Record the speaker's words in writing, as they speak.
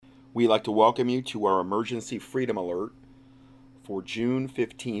We'd like to welcome you to our emergency freedom alert for June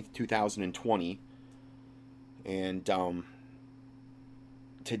 15th, 2020. And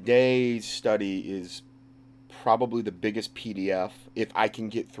today's study is probably the biggest PDF, if I can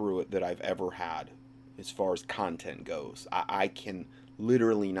get through it, that I've ever had as far as content goes. I can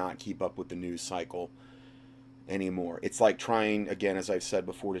literally not keep up with the news cycle anymore. It's like trying, again, as I've said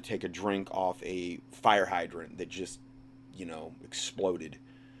before, to take a drink off a fire hydrant that just, exploded.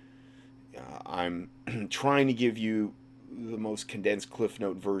 I'm trying to give you the most condensed Cliff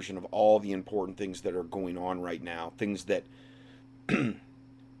Note version of all the important things that are going on right now, things that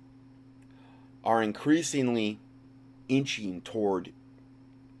are increasingly inching toward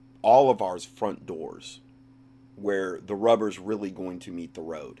all of ours front doors, where the rubber's really going to meet the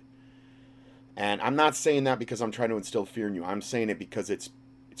road. And I'm not saying that because I'm trying to instill fear in you. I'm saying it because it's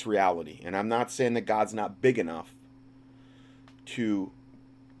reality. And I'm not saying that God's not big enough to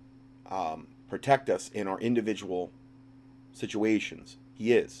protect us in our individual situations.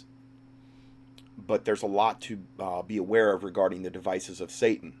 He is. But there's a lot to be aware of regarding the devices of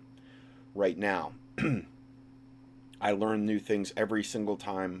Satan right now. I learn new things every single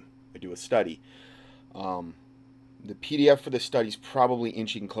time I do a study. The PDF for this study is probably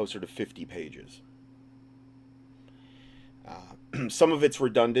inching closer to 50 pages. Some of it's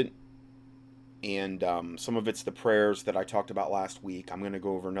redundant, and some of it's the prayers that I talked about last week. I'm going to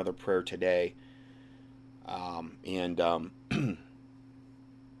go over another prayer today. But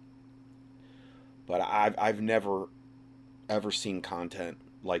I've never ever seen content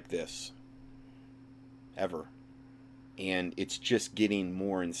like this, ever, and it's just getting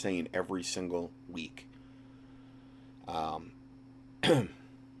more insane every single week. The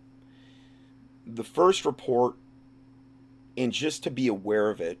first report, and just to be aware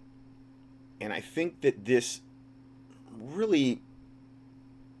of it, and I think that this really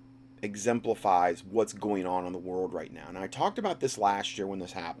exemplifies what's going on in the world right now. And I talked about this last year when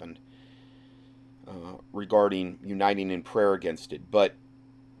this happened, regarding uniting in prayer against it. But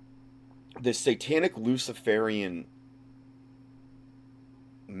this satanic Luciferian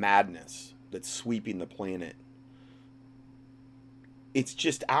madness that's sweeping the planet, it's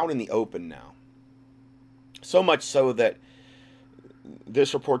just out in the open now. So much so that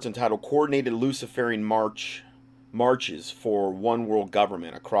this report's entitled Coordinated Luciferian Marches for One World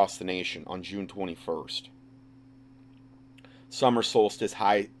Government Across the Nation on June 21st. Summer Solstice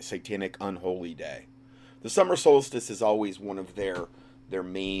High Satanic Unholy Day. The summer solstice is always one of their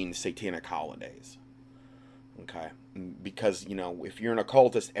main satanic holidays. Okay? Because, if you're an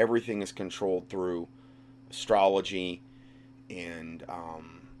occultist, everything is controlled through astrology and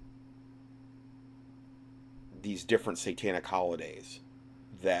these different satanic holidays,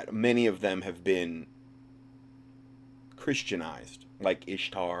 that many of them have been Christianized, like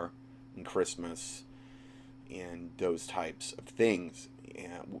Ishtar and Christmas and those types of things.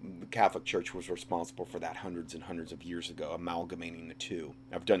 And the Catholic Church was responsible for that hundreds and hundreds of years ago, amalgamating the two.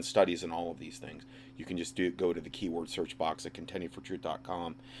 I've done studies on all of these things. You can just go to the keyword search box at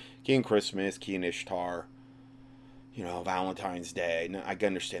contendingfortruth.com. Key in Christmas, key in Ishtar, Valentine's Day. Now, I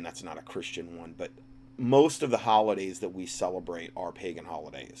understand that's not a Christian one, but most of the holidays that we celebrate are pagan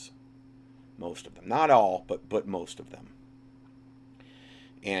holidays. Most of them. Not all, but most of them.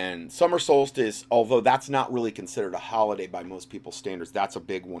 And summer solstice, although that's not really considered a holiday by most people's standards, that's a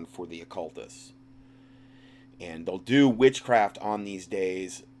big one for the occultists. And they'll do witchcraft on these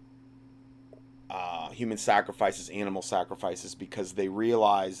days, human sacrifices, animal sacrifices, because they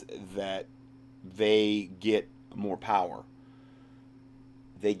realize that they get more power.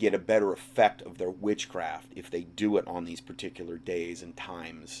 They get a better effect of their witchcraft if they do it on these particular days and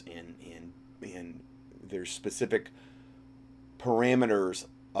times, and there's specific parameters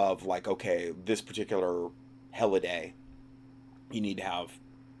of, like, okay, this particular holiday, you need to have,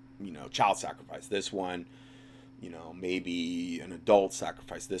 child sacrifice. This one, maybe an adult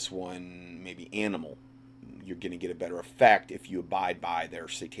sacrifice. This one, maybe animal. You're going to get a better effect if you abide by their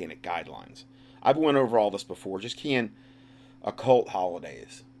satanic guidelines. I've went over all this before. Just key in occult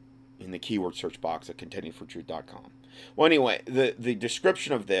holidays in the keyword search box at contendingfortruth.com. Well, anyway, the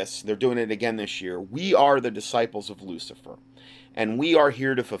description of this, they're doing it again this year. We are the disciples of Lucifer, and we are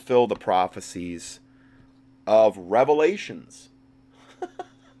here to fulfill the prophecies of Revelations,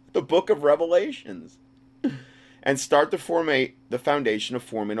 the book of Revelations, and start to formate the foundation of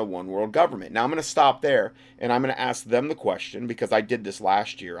forming a one world government. Now, I'm going to stop there, and I'm going to ask them the question, because I did this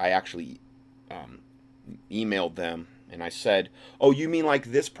last year. I actually emailed them, and I said, oh, you mean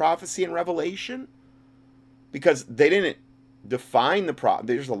like this prophecy in Revelation? Because they didn't define the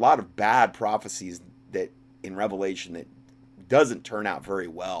there's a lot of bad prophecies that in Revelation that doesn't turn out very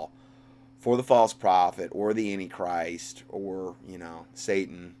well for the false prophet or the Antichrist or,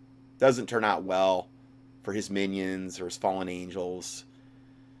 Satan doesn't turn out well for his minions or his fallen angels.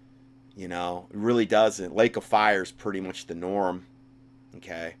 It really doesn't. Lake of fire is pretty much the norm.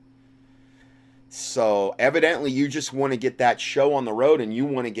 Okay. So evidently you just want to get that show on the road and you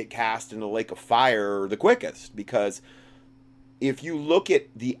want to get cast into the lake of fire the quickest, because if you look at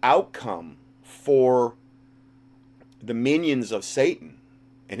the outcome for the minions of Satan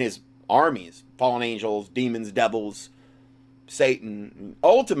and his armies, fallen angels, demons, devils, Satan,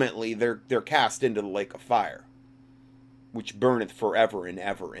 ultimately they're cast into the lake of fire, which burneth forever and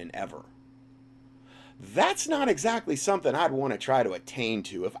ever and ever. That's not exactly something I'd want to try to attain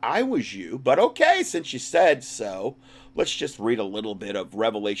to if I was you, but okay, since you said so, let's just read a little bit of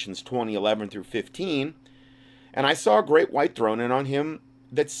Revelations 20:11 through 15. And I saw a great white throne, and on him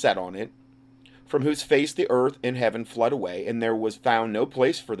that sat on it, from whose face the earth and heaven fled away, and there was found no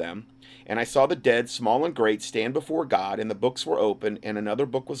place for them. And I saw the dead, small and great, stand before God, and the books were opened, and another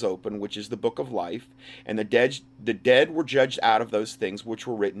book was opened, which is the book of life. And the dead were judged out of those things which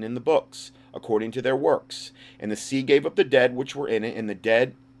were written in the books, according to their works. And the sea gave up the dead which were in it,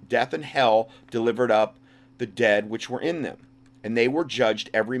 and death and hell delivered up the dead which were in them. And they were judged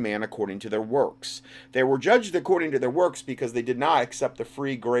every man according to their works. They were judged according to their works because they did not accept the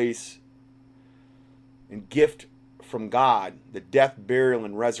free grace and gift from God, the death, burial,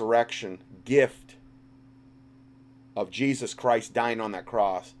 and resurrection gift of Jesus Christ dying on that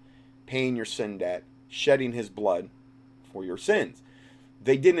cross, paying your sin debt, shedding his blood for your sins.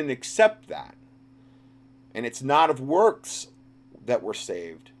 They didn't accept that. And it's not of works that we're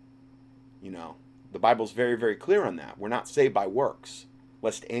saved. The Bible's very, very clear on that. We're not saved by works,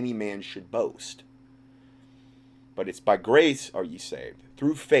 lest any man should boast. But it's by grace are ye saved,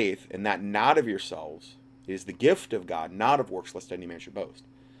 through faith, and that not of yourselves. It is the gift of God, not of works, lest any man should boast.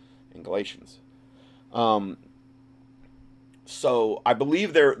 In Galatians. So I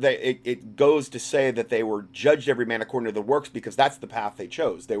believe it goes to say that they were judged every man according to their works, because that's the path they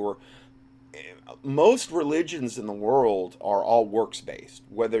chose. Most religions in the world are all works-based,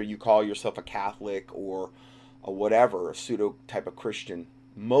 whether you call yourself a Catholic or a whatever, a pseudo type of Christian.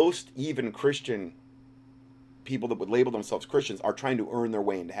 Most even Christian people that would label themselves Christians are trying to earn their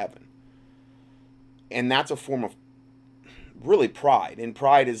way into heaven. And that's a form of really pride. And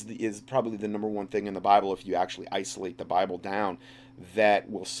pride is probably the number one thing in the Bible, if you actually isolate the Bible down, that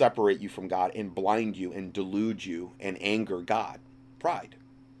will separate you from God and blind you and delude you and anger God. Pride.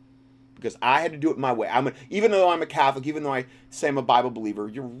 Because I had to do it my way. Even though I'm a Catholic, even though I say I'm a Bible believer,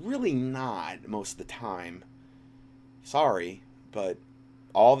 you're really not most of the time. Sorry, but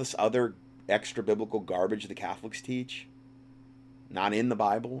all this other extra biblical garbage the Catholics teach, not in the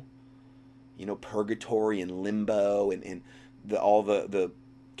Bible. Purgatory and limbo and all the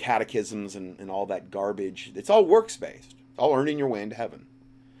catechisms and all that garbage. It's all works-based. It's all earning your way into heaven.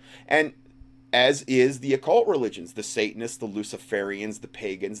 And as is the occult religions, the Satanists, the Luciferians, the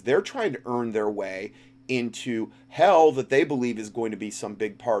pagans, they're trying to earn their way into hell that they believe is going to be some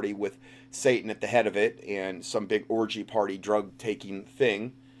big party with Satan at the head of it and some big orgy party drug-taking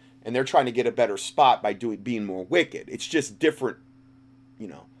thing. And they're trying to get a better spot by being more wicked. It's just different,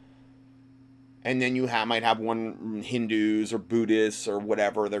 And then you might have one Hindus or Buddhists or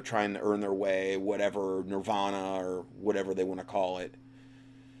whatever. They're trying to earn their way, whatever, nirvana or whatever they want to call it.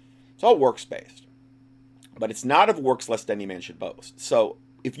 It's all works-based. But it's not of works lest any man should boast. So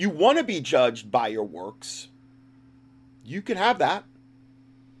if you want to be judged by your works, you can have that.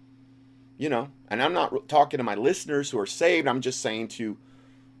 And I'm not talking to my listeners who are saved. I'm just saying to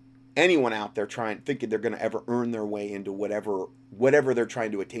anyone out there thinking they're going to ever earn their way into whatever they're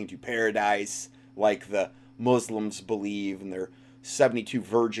trying to attain to, paradise, like the Muslims believe, and their 72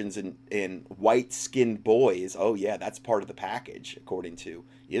 virgins and white-skinned boys. Oh yeah, that's part of the package according to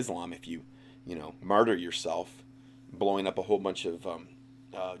Islam. If you martyr yourself, blowing up a whole bunch of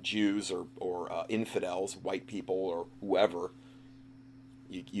Jews or infidels, white people or whoever,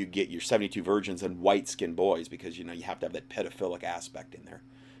 you get your 72 virgins and white-skinned boys, because you have to have that pedophilic aspect in there,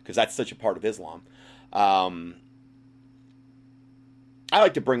 because that's such a part of Islam. I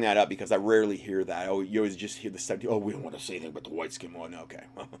like to bring that up because I rarely hear that. Oh, you always just hear the 70. Oh, we don't want to say anything about the white skin one. Okay.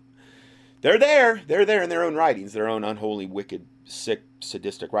 They're there. They're there in their own writings, their own unholy, wicked, sick,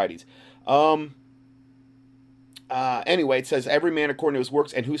 sadistic writings. Anyway, it says, every man according to his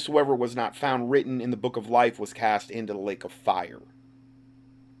works, and whosoever was not found written in the book of life was cast into the lake of fire.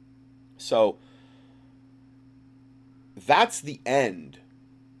 So, that's the end.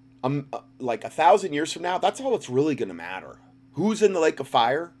 Like 1,000 years from now, that's all that's really going to matter. Who's in the lake of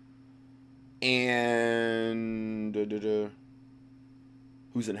fire? And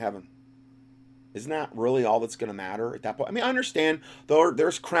who's in heaven? Isn't that really all that's going to matter at that point? I mean, I understand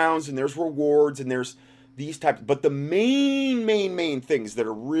there's crowns and there's rewards and there's these types, but the main things that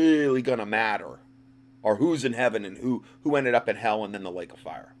are really going to matter are who's in heaven and who ended up in hell and then the lake of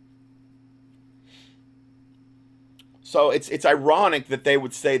fire. So it's ironic that they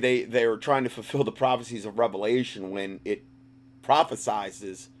would say they are trying to fulfill the prophecies of Revelation when it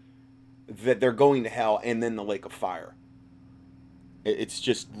prophesizes that they're going to hell and then the lake of fire. It's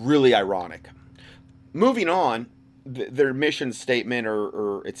just really ironic. Moving on, their mission statement,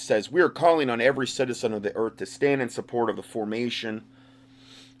 or it says, we are calling on every citizen of the earth to stand in support of the formation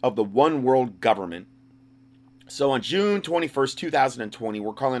of the one world government. So on June 21st, 2020,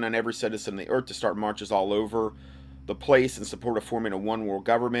 we're calling on every citizen of the earth to start marches all over the place in support of forming a one world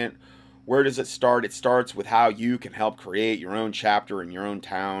government. Where does it start? It starts with how you can help create your own chapter in your own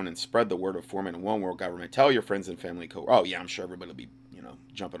town and spread the word of forming a one world government. Tell your friends and family. Oh yeah, I'm sure everybody will be,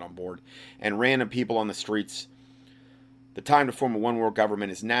 jumping on board. And random people on the streets. The time to form a one world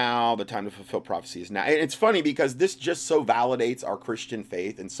government is now. The time to fulfill prophecy is now. And it's funny because this just so validates our Christian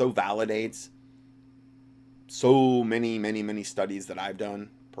faith and so validates so many studies that I've done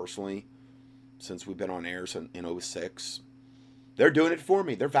personally since we've been on air in 06. They're doing it for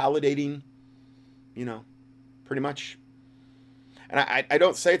me. They're validating, pretty much. And I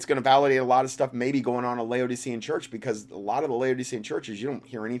don't say it's going to validate a lot of stuff maybe going on in a Laodicean church, because a lot of the Laodicean churches, you don't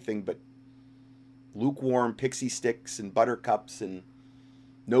hear anything but lukewarm pixie sticks and buttercups and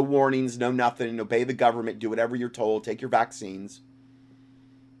no warnings, no nothing. Obey the government. Do whatever you're told. Take your vaccines.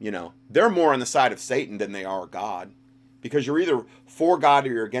 They're more on the side of Satan than they are God, because you're either for God or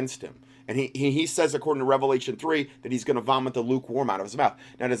you're against him. And he says, according to Revelation 3, that he's going to vomit the lukewarm out of his mouth.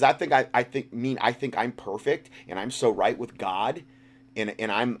 Now, does that think I think I'm perfect and I'm so right with God, and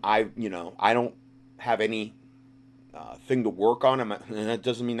I don't have any thing to work on? That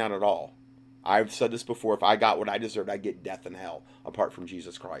doesn't mean that at all. I've said this before. If I got what I deserved, I'd get death and hell apart from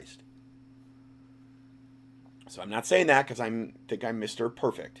Jesus Christ. So I'm not saying that because I think I'm Mr.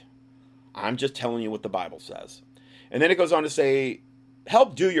 Perfect. I'm just telling you what the Bible says. And then it goes on to say,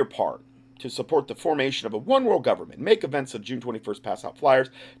 help do your part to support the formation of a one world government. Make events of June 21st, pass out flyers.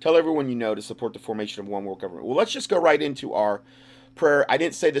 Tell everyone you know to support the formation of one world government. Well, let's just go right into our prayer. I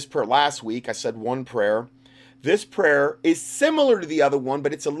didn't say this prayer last week. I said one prayer. This prayer is similar to the other one,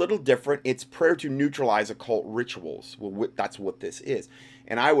 but it's a little different. It's prayer to neutralize occult rituals. Well, that's what this is.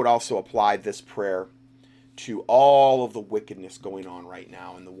 And I would also apply this prayer to all of the wickedness going on right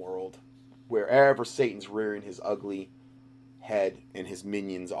now in the world. Wherever Satan's rearing his ugly head and his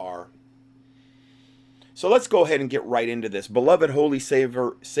minions are. So let's go ahead and get right into this. Beloved Holy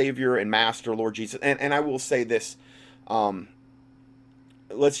Savior and Master, Lord Jesus. And I will say this.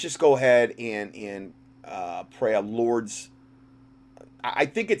 Let's just go ahead and pray a Lord's. I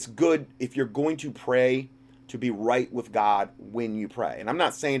think it's good if you're going to pray to be right with God when you pray. And I'm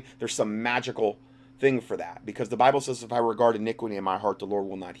not saying there's some magical thing for that, because the Bible says, if I regard iniquity in my heart, the Lord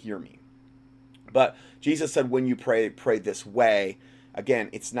will not hear me. But Jesus said, when you pray this way. Again,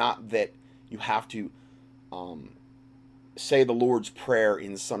 it's not that you have to say the Lord's Prayer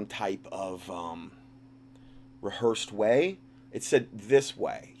in some type of rehearsed way. It said this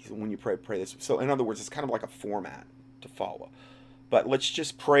way. When you pray this. So in other words, it's kind of like a format to follow. But let's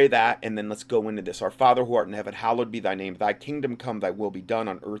just pray that, and then let's go into this. Our Father who art in heaven, hallowed be thy name. Thy kingdom come, thy will be done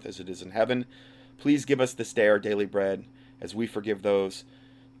on earth as it is in heaven. Please give us this day our daily bread, as we forgive those.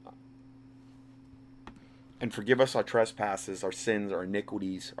 And forgive us our trespasses, our sins, our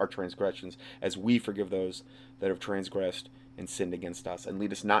iniquities, our transgressions, as we forgive those that have transgressed and sinned against us. And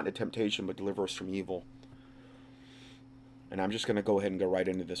lead us not into temptation, but deliver us from evil. And I'm just going to go ahead and go right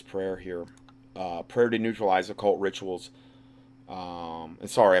into this prayer here. Prayer to neutralize occult rituals. And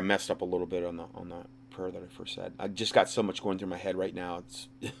sorry, I messed up a little bit on the prayer that I first said. I just got so much going through my head right now. It's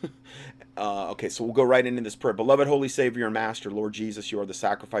okay, so we'll go right into this prayer. Beloved Holy Savior and Master, Lord Jesus, you are the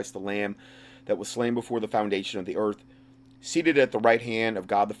sacrifice, the Lamb that was slain before the foundation of the earth. Seated at the right hand of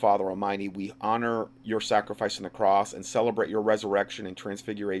God the Father Almighty, we honor your sacrifice on the cross and celebrate your resurrection and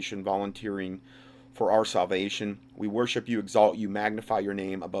transfiguration, volunteering for our salvation. We worship you, exalt you, magnify your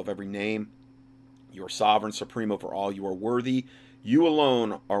name above every name. You are sovereign, supreme over all. You are worthy. You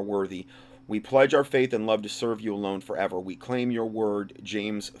alone are worthy. We pledge our faith and love to serve you alone forever. We claim your word,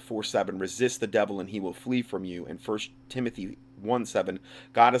 James 4:7. Resist the devil and he will flee from you. And 1 Timothy 1:7.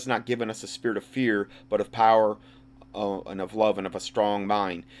 God has not given us a spirit of fear, but of power and of love and of a strong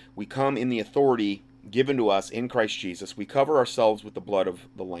mind. We come in the authority given to us in Christ Jesus. We cover ourselves with the blood of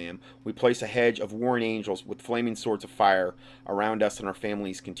the Lamb. We place a hedge of warring angels with flaming swords of fire around us and our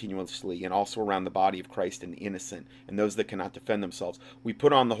families continuously, and also around the body of Christ and the innocent and those that cannot defend themselves. We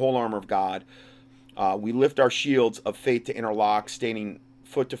put on the whole armor of God We lift our shields of faith to interlock, standing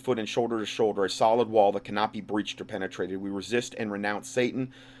foot to foot and shoulder to shoulder, a solid wall that cannot be breached or penetrated. We resist and renounce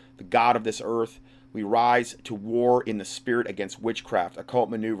Satan, the god of this earth. We rise to war in the spirit against witchcraft, occult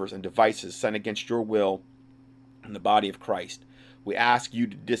maneuvers, and devices sent against your will in the body of Christ. We ask you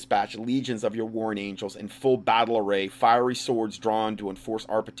to dispatch legions of your warring angels in full battle array, fiery swords drawn to enforce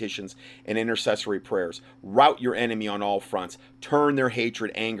our petitions and intercessory prayers. Rout your enemy on all fronts. Turn their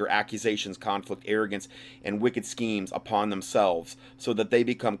hatred, anger, accusations, conflict, arrogance, and wicked schemes upon themselves, so that they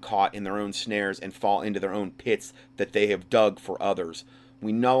become caught in their own snares and fall into their own pits that they have dug for others.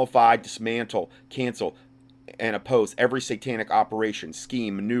 We nullify, dismantle, cancel, and oppose every satanic operation,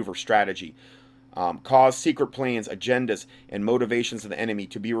 scheme, maneuver, strategy. Cause secret plans, agendas, and motivations of the enemy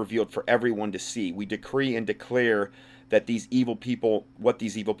to be revealed for everyone to see. We decree and declare that these evil people, what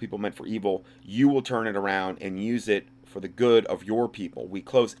these evil people meant for evil, you will turn it around and use it for the good of your people. We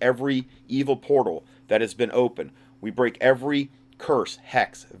close every evil portal that has been opened. We break every curse,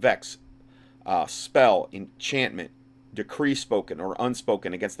 hex, vex, spell, enchantment, decree spoken or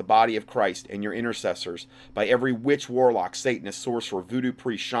unspoken against the body of Christ and your intercessors by every witch, warlock, satanist, sorcerer, voodoo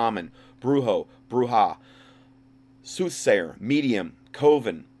priest, shaman, brujo, bruja, soothsayer, medium,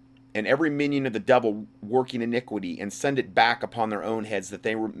 coven, and every minion of the devil working iniquity, and send it back upon their own heads that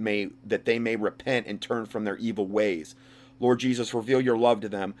they may repent and turn from their evil ways. Lord Jesus, reveal your love to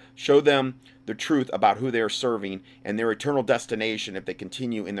them. Show them the truth about who they are serving and their eternal destination if they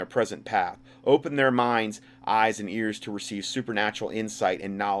continue in their present path. Open their minds, eyes, and ears to receive supernatural insight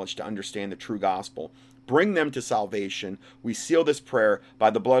and knowledge to understand the true gospel. Bring them to salvation. We seal this prayer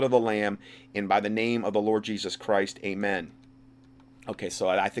by the blood of the Lamb and by the name of the Lord Jesus Christ. Amen. Okay, so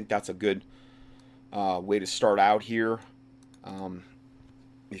I think that's a good way to start out here.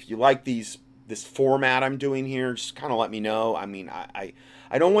 If you like this format I'm doing here, just kind of let me know. I mean, I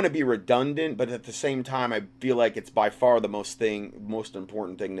don't want to be redundant, but at the same time, I feel like it's by far the most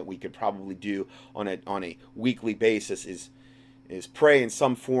important thing that we could probably do on a weekly basis is pray in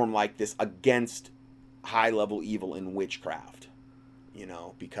some form like this against high-level evil and witchcraft. You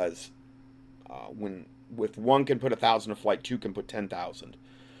know, because with one can put 1,000 to flight, two can put 10,000.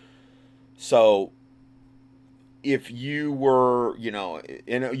 So if you were,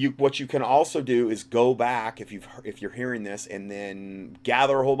 what you can also do is go back if you're hearing this, and then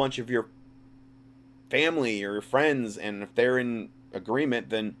gather a whole bunch of your family or your friends, and if they're in agreement,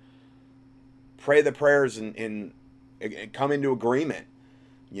 then pray the prayers and come into agreement.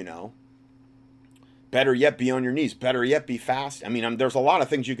 Better yet, be on your knees. Better yet, be fast. I mean, there's a lot of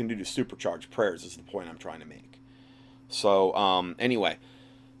things you can do to supercharge prayers, is the point I'm trying to make. So, anyway.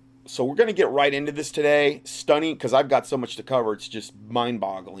 So we're going to get right into this today. Stunning, because I've got so much to cover, it's just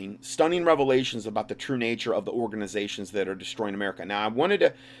mind-boggling. Stunning revelations about the true nature of the organizations that are destroying America. Now,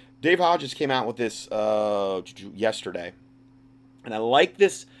 Dave Hodges came out with this yesterday. And I like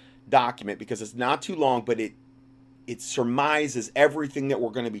this document because it's not too long, but it surmises everything that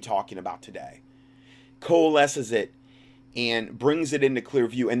we're going to be talking about today. Coalesces it and brings it into clear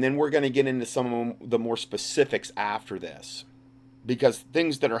view. And then we're going to get into some of the more specifics after this, because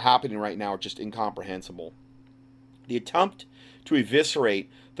things that are happening right now are just incomprehensible. The attempt to eviscerate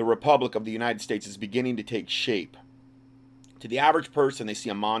the Republic of the United States is beginning to take shape. To the average person, they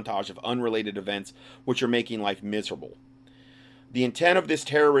see a montage of unrelated events which are making life miserable. The intent of this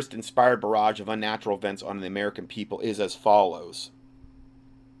terrorist-inspired barrage of unnatural events on the American people is as follows: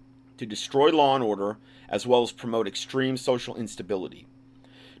 to destroy law and order, as well as promote extreme social instability.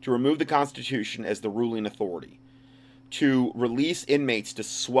 To remove the Constitution as the ruling authority. To release inmates to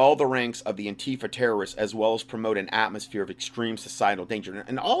swell the ranks of the Antifa terrorists, as well as promote an atmosphere of extreme societal danger.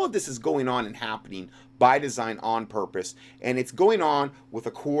 And all of this is going on and happening by design, on purpose, and it's going on with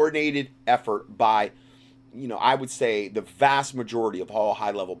a coordinated effort by, I would say, the vast majority of all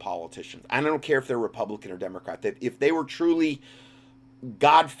high-level politicians. I don't care if they're Republican or Democrat. If they were truly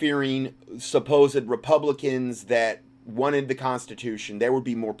God-fearing, supposed Republicans that wanted the Constitution, there would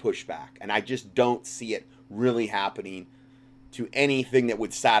be more pushback. And I just don't see it really happening to anything that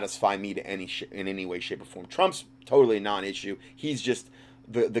would satisfy me in any way, shape, or form. Trump's totally a non-issue. He's just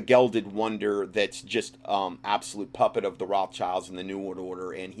the gelded wonder that's just absolute puppet of the Rothschilds and the New World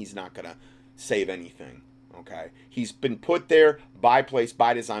Order, and he's not going to save anything. Okay? He's been put there by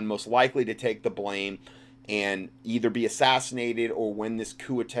design, most likely to take the blame and either be assassinated, or when this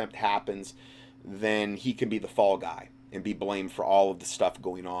coup attempt happens, then he can be the fall guy and be blamed for all of the stuff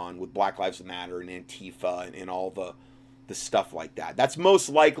going on with Black Lives Matter and Antifa and all the stuff like that. That's most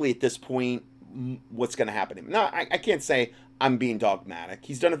likely at this point what's going to happen. Now, I can't say I'm being dogmatic.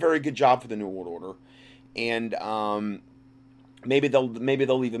 He's done a very good job for the New World Order. And Maybe they'll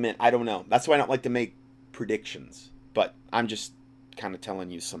leave him in. I don't know. That's why I don't like to make predictions. But I'm just kind of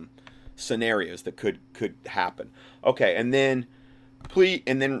telling you some scenarios that could happen. Okay, and then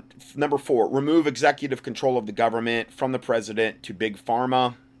number 4, remove executive control of the government from the president to big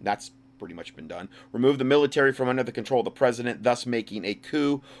pharma. That's pretty much been done. Remove the military from under the control of the president, thus making a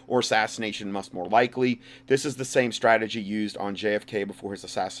coup or assassination much more likely. This is the same strategy used on JFK before his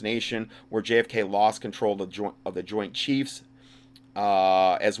assassination, where JFK lost control of the Joint Chiefs,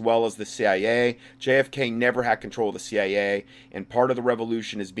 as well as the CIA. JFK never had control of the CIA, and part of the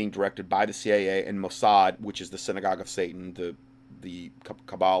revolution is being directed by the CIA and Mossad, which is the synagogue of Satan, the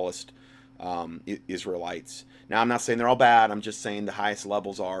Kabbalist Israelites. Now, I'm not saying they're all bad. I'm just saying the highest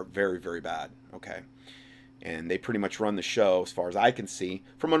levels are very, very bad. Okay. And they pretty much run the show as far as I can see.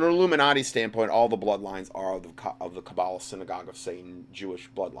 From an Illuminati standpoint, all the bloodlines are of the Kabbalah Synagogue of Satan Jewish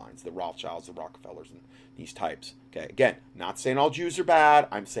bloodlines, the Rothschilds, the Rockefellers, and these types. Okay, again, not saying all Jews are bad.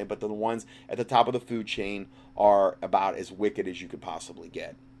 I'm saying, but the ones at the top of the food chain are about as wicked as you could possibly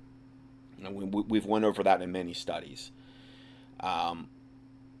get. You know, we've went over that in many studies.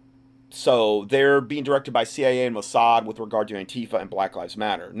 So they're being directed by CIA and Mossad with regard to Antifa and Black Lives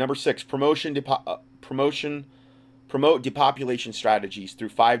Matter. Number 6, promote depopulation strategies through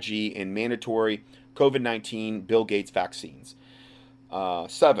 5G and mandatory COVID-19 Bill Gates vaccines.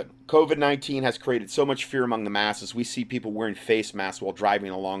 7, COVID-19 has created so much fear among the masses. We see people wearing face masks while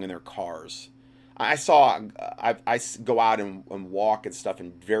driving along in their cars. I go out and walk and stuff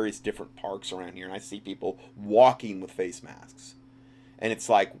in various different parks around here, and I see people walking with face masks. And it's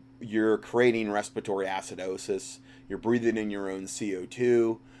like you're creating respiratory acidosis. You're breathing in your own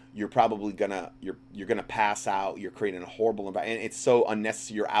CO2. You're probably you're gonna pass out. You're creating a horrible environment. And it's so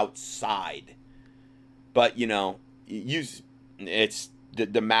unnecessary. You're outside, but you know, it's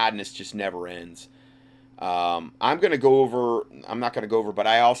the madness just never ends. I'm not going to go over, but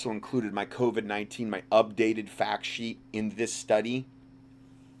I also included my COVID-19, my updated fact sheet in this study.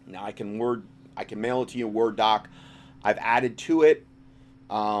 Now I can mail it to you in Word doc. I've added to it,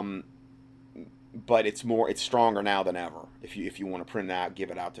 but it's stronger now than ever. If you want to print it out, give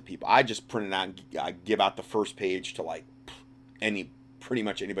it out to people. I just print it out and I give out the first page to like pretty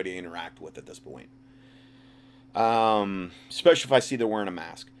much anybody I interact with at this point. Especially if I see they're wearing a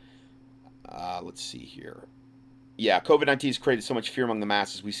mask. Let's see here. Yeah, COVID-19 has created so much fear among the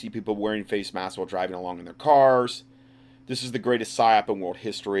masses. We see people wearing face masks while driving along in their cars. This is the greatest psyop in world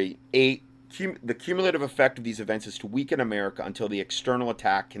history. 8, the cumulative effect of these events is to weaken America until the external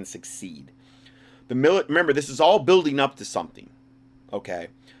attack can succeed. Remember, this is all building up to something. Okay?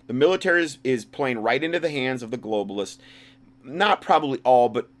 The military is playing right into the hands of the globalists. Not probably all,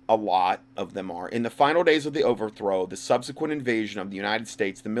 but a lot of them are. In the final days of the overthrow, the subsequent invasion of the United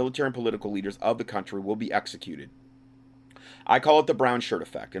States, the military and political leaders of the country will be executed. I call it the brown shirt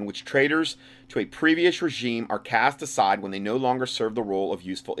effect, in which traitors to a previous regime are cast aside when they no longer serve the role of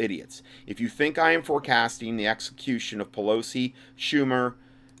useful idiots. If you think I am forecasting the execution of Pelosi, Schumer,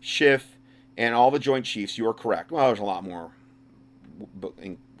 Schiff, and all the Joint Chiefs, you are correct. Well, there's a lot more,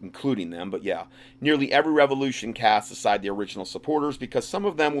 including them, but yeah. Nearly every revolution casts aside the original supporters because some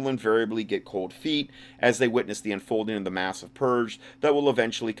of them will invariably get cold feet as they witness the unfolding of the massive purge that will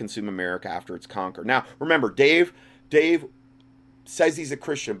eventually consume America after it's conquered. Now, remember, Dave says he's a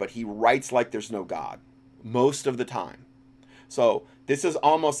Christian, but he writes like there's no God most of the time. So this is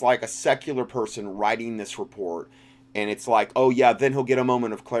almost like a secular person writing this report, and it's like, oh yeah, then he'll get a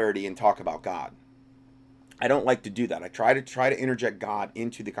moment of clarity and talk about God. I don't like to do that. I try to interject God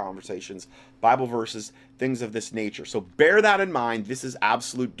into the conversations, Bible verses, things of this nature. So bear that in mind. This is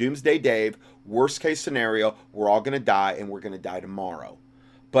absolute doomsday Dave, worst case scenario. We're all going to die, and we're going to die tomorrow.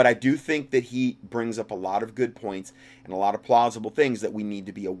 But I do think that he brings up a lot of good points and a lot of plausible things that we need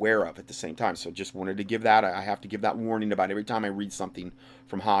to be aware of at the same time. So just wanted to give that. I have to give that warning about every time I read something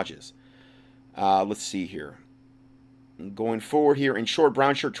from Hodges. Let's see here. Going forward here, in short,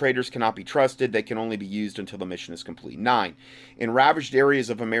 brown shirt traders cannot be trusted. They can only be used until the mission is complete. 9, in ravaged areas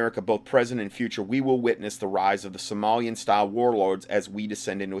of America, both present and future, we will witness the rise of the Somalian-style warlords as we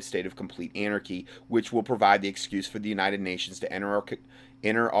descend into a state of complete anarchy, which will provide the excuse for the United Nations to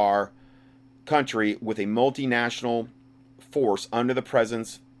enter our country with a multinational force under the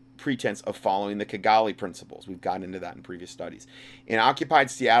pretense of following the Kigali principles. We've gotten into that in previous studies. In occupied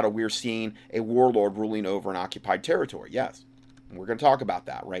Seattle, we're seeing a warlord ruling over an occupied territory. Yes. And we're going to talk about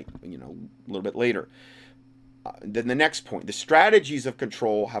that, right? A little bit later. Then the next point, the strategies of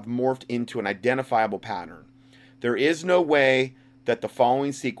control have morphed into an identifiable pattern. There is no way that the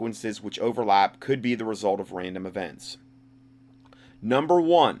following sequences which overlap could be the result of random events. Number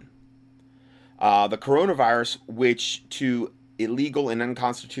 1, the coronavirus, which to illegal and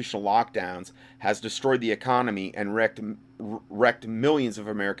unconstitutional lockdowns has destroyed the economy and wrecked millions of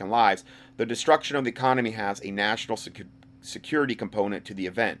American lives, the destruction of the economy has a national security component to the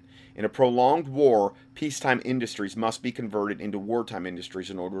event. In a prolonged war, peacetime industries must be converted into wartime industries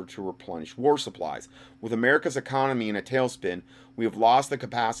in order to replenish war supplies. With America's economy in a tailspin, we have lost the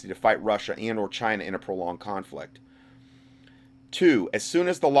capacity to fight Russia and or China in a prolonged conflict. 2. As soon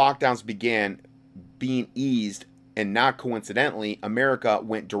as the lockdowns began being eased, and not coincidentally, America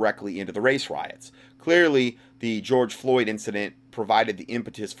went directly into the race riots. Clearly, the George Floyd incident provided the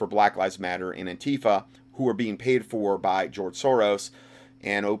impetus for Black Lives Matter and Antifa, who are being paid for by George Soros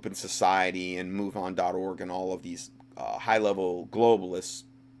and Open Society and MoveOn.org and all of these high-level globalists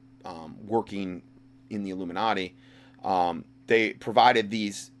working in the Illuminati. They provided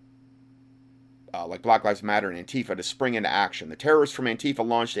these, like Black Lives Matter and Antifa, to spring into action. The terrorists from Antifa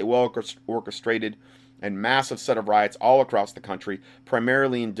launched a well-orchestrated and massive set of riots all across the country,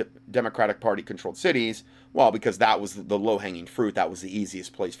 primarily in Democratic Party-controlled cities, well, because that was the low-hanging fruit. That was the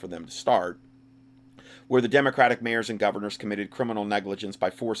easiest place for them to start, where the Democratic mayors and governors committed criminal negligence by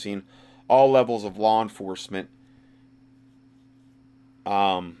forcing all levels of law enforcement.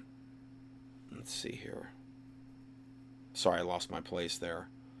 Let's see here. Sorry, I lost my place there.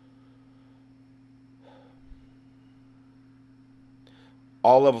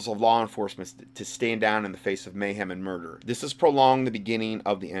 All levels of law enforcement to stand down in the face of mayhem and murder. This has prolonged the beginning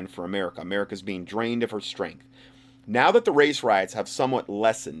of the end for America. America is being drained of her strength. Now that the race riots have somewhat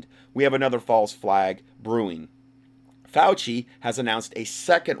lessened, we have another false flag brewing. Fauci has announced a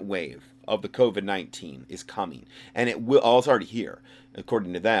second wave of the COVID-19 is coming, and it will, it's already here,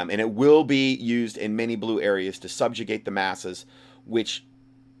 according to them, and it will be used in many blue areas to subjugate the masses,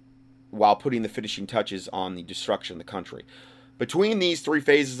 while putting the finishing touches on the destruction of the country. Between these 3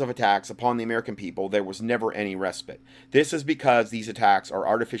 phases of attacks upon the American people, there was never any respite. This is because these attacks are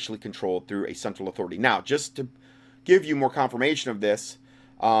artificially controlled through a central authority. Now, just to give you more confirmation of this,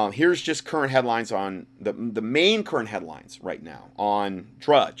 here's just current headlines on the main current headlines right now on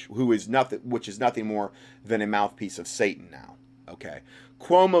Drudge, which is nothing more than a mouthpiece of Satan now. Okay,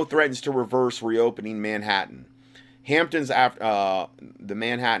 Cuomo threatens to reverse reopening Manhattan. The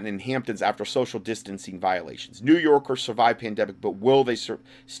Manhattan and Hamptons after social distancing violations. New Yorkers survive pandemic, but will they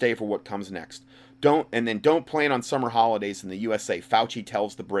stay for what comes next? Don't plan on summer holidays in the USA. Fauci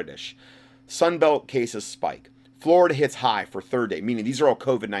tells the British. Sunbelt cases spike. Florida hits high for third day, meaning these are all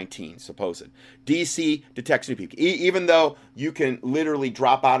COVID-19 supposed. DC detects new people. Even though you can literally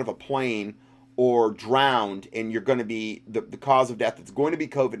drop out of a plane or drowned and you're going to be, the cause of death, it's going to be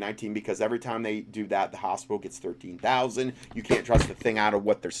COVID-19, because every time they do that, the hospital gets 13,000. You can't trust the thing out of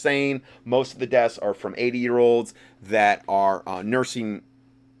what they're saying. Most of the deaths are from 80-year-olds that are nursing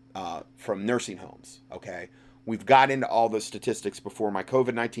from nursing homes, okay? We've got into all those statistics before. My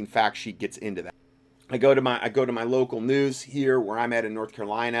COVID-19 fact sheet gets into that. I go to my local news here where I'm at in North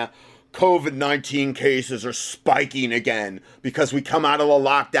Carolina. COVID-19 cases are spiking again because we come out of the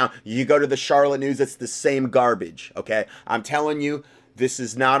lockdown. You go to the Charlotte News, it's the same garbage, okay? I'm telling you, this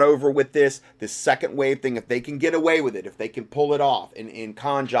is not over with this second wave thing. If they can get away with it, if they can pull it off and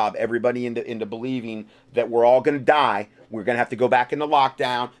con job everybody into believing that we're all going to die, we're going to have to go back into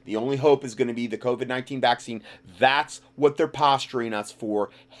lockdown. The only hope is going to be the COVID-19 vaccine. That's what they're posturing us for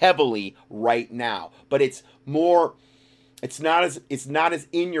heavily right now. But it's not as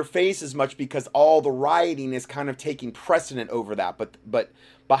in your face as much because all the rioting is kind of taking precedent over that. But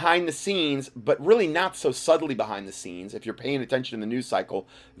behind the scenes, but really not so subtly behind the scenes, if you're paying attention in the news cycle,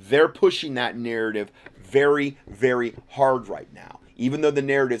 they're pushing that narrative very, very hard right now. Even though the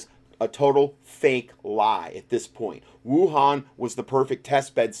narrative's a total fake lie at this point. Wuhan was the perfect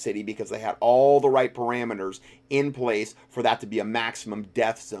test bed city because they had all the right parameters in place for that to be a maximum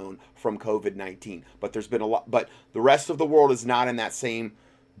death zone from COVID-19. But there's been but the rest of the world is not in that same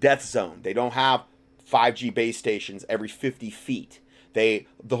death zone. They don't have 5G base stations every 50 feet. The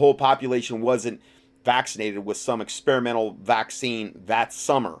whole population wasn't vaccinated with some experimental vaccine that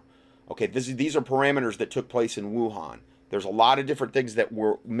summer. Okay, these are parameters that took place in Wuhan. There's a lot of different things that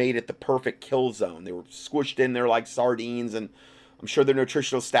were made it the perfect kill zone. They were squished in there like sardines, and I'm sure their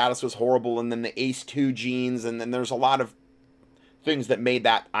nutritional status was horrible, and then the ACE2 genes, and then there's a lot of things that made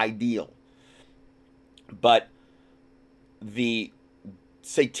that ideal. But the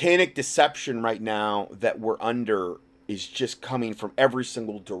satanic deception right now that we're under is just coming from every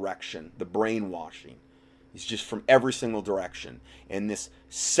single direction. The brainwashing is just from every single direction. And this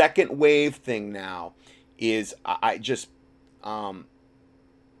second wave thing now is,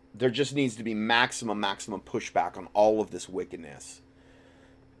 there just needs to be maximum pushback on all of this wickedness.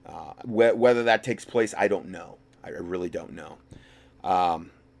 Whether that takes place, I don't know. I really don't know.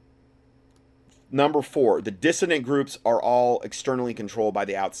 Number 4, the dissident groups are all externally controlled by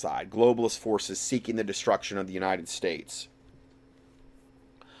the outside, globalist forces seeking the destruction of the United States.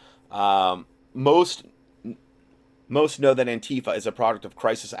 Most know that Antifa is a product of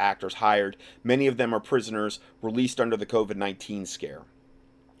crisis actors hired. Many of them are prisoners released under the COVID-19 scare.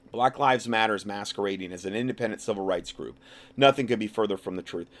 Black Lives Matter is masquerading as an independent civil rights group. Nothing could be further from the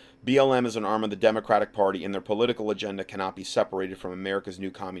truth. BLM is an arm of the Democratic Party, and their political agenda cannot be separated from America's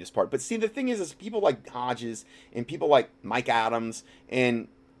new Communist Party. But see, the thing is people like Hodges and people like Mike Adams and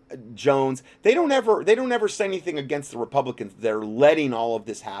Jones, they don't ever say anything against the Republicans. They're letting all of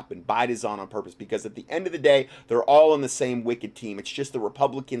this happen by design on purpose, because at the end of the day, they're all in the same wicked team. It's just the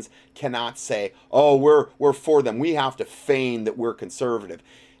Republicans cannot say, "Oh, we're for them." We have to feign that we're conservative.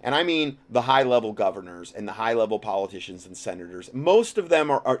 And I mean the high-level governors and the high-level politicians and senators. Most of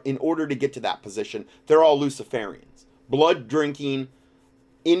them are, in order to get to that position, they're all Luciferians. Blood-drinking,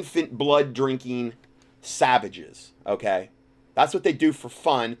 infant blood-drinking savages, okay? That's what they do for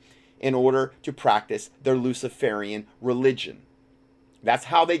fun in order to practice their Luciferian religion. That's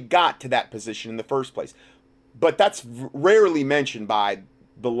how they got to that position in the first place. But that's rarely mentioned by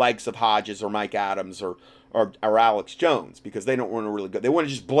the likes of Hodges or Mike Adams or Alex Jones, because they don't want to really go. They want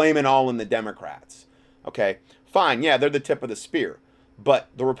to just blame it all on the Democrats. Okay, fine, yeah, they're the tip of the spear. But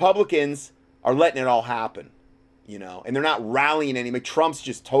the Republicans are letting it all happen, you know, and they're not rallying anybody. Trump's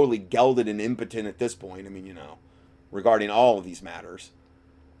just totally gelded and impotent at this point. I mean, you know, regarding all of these matters.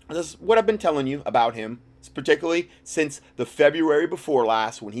 This is what I've been telling you about him, particularly since the February before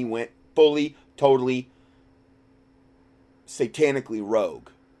last, when he went fully, totally, satanically rogue.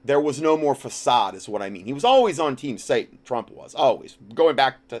 There was no more facade, is what I mean. He was always on Team Satan. Trump was, always. Going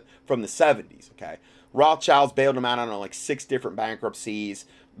back to from the 70s, okay? Rothschilds bailed him out on like 6 different bankruptcies,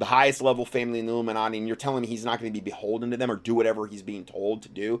 the highest level family in the Illuminati, and you're telling me he's not going to be beholden to them or do whatever he's being told to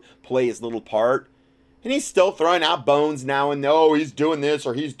do, play his little part? And he's still throwing out bones now and then. Oh, he's doing this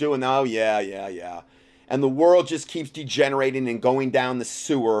or he's doing that. Oh, yeah. And the world just keeps degenerating and going down the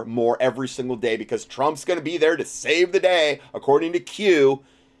sewer more every single day, because Trump's going to be there to save the day, according to Q.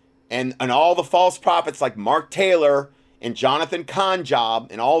 And all the false prophets like Mark Taylor and Jonathan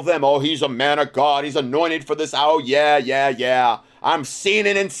Conjob and all of them, oh, he's a man of God, he's anointed for this, oh, yeah, I'm seeing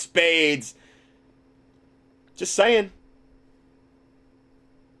it in spades. Just saying.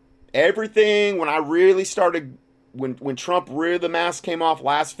 Everything, when I really started, when Trump really, the mask came off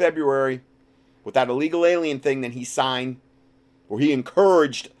last February, with that illegal alien thing that he signed, where he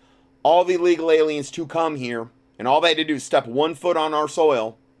encouraged all the illegal aliens to come here, and all they had to do is step 1 foot on our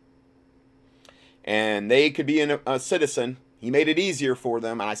soil, and they could be a citizen. He made it easier for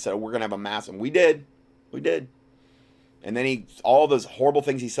them, and I said, we're going to have a mass, and we did. And then all those horrible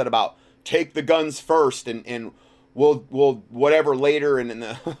things he said about take the guns first, and we'll whatever later, and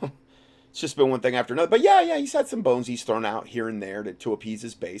it's just been one thing after another. But yeah, he's had some bones he's thrown out here and there to appease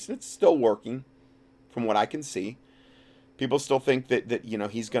his base, and it's still working, from what I can see. People still think that you know,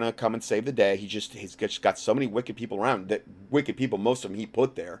 he's going to come and save the day. He's just got so many wicked people around, that wicked people, most of them he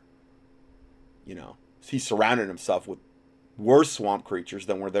put there. You know, he surrounded himself with worse swamp creatures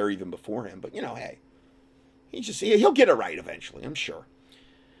than were there even before him. But, you know, hey, he'll get it right eventually, I'm sure.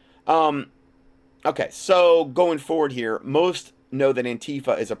 Okay, so going forward here, most know that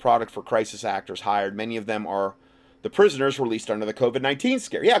Antifa is a product for crisis actors hired. Many of them are the prisoners released under the COVID-19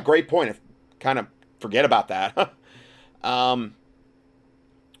 scare. Yeah, great point. Kind of forget about that. And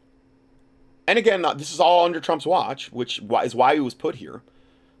again, this is all under Trump's watch, which is why he was put here.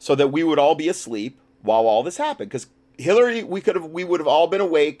 So that we would all be asleep while all this happened. Because Hillary, we would have all been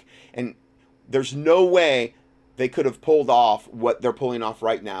awake, and there's no way they could have pulled off what they're pulling off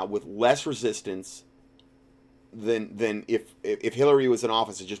right now with less resistance than if Hillary was in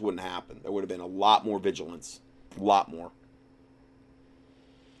office. It just wouldn't happen. There would have been a lot more vigilance, a lot more.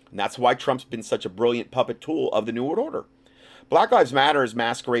 And that's why Trump's been such a brilliant puppet tool of the New World Order. Black Lives Matter is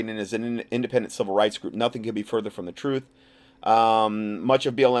masquerading as an independent civil rights group. Nothing could be further from the truth. Much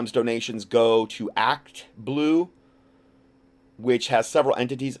of BLM's donations go to Act Blue, which has several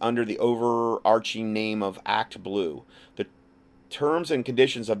entities under the overarching name of Act Blue. The terms and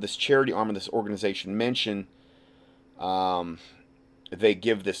conditions of this charity arm of this organization mention, they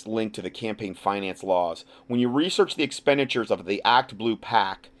give this link to the campaign finance laws. When you research the expenditures of the Act Blue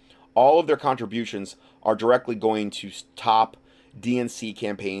PAC, all of their contributions are directly going to top DNC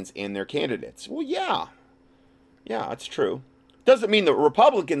campaigns and their candidates. Well, yeah, that's true. Doesn't mean the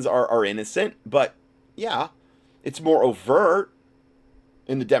Republicans are innocent, but yeah, it's more overt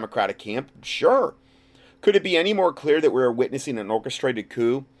in the Democratic camp. Sure. Could it be any more clear that we're witnessing an orchestrated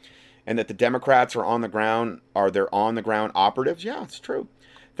coup? and that the Democrats are on the ground, are their on the ground operatives? Yeah, it's true.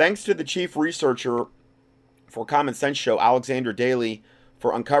 Thanks to the chief researcher for Common Sense Show, Alexander Daly,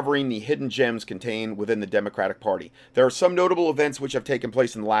 for uncovering the hidden gems contained within the Democratic Party. There are some notable events which have taken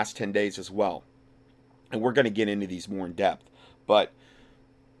place in the last 10 days as well. And we're going to get into these more in depth. But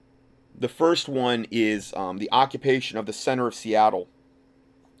the first one is the occupation of the center of Seattle,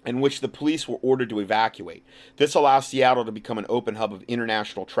 in which the police were ordered to evacuate. This allows Seattle to become an open hub of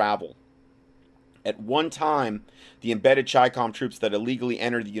international travel. At one time, the embedded CHICOM troops that illegally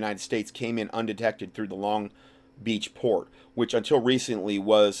entered the United States came in undetected through the Long Beach port, which until recently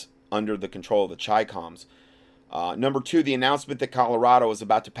was under the control of the CHICOMs. Number two, the announcement that Colorado is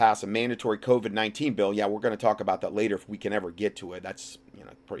about to pass a mandatory COVID-19 bill. Yeah, we're going to talk about that later if we can ever get to it. That's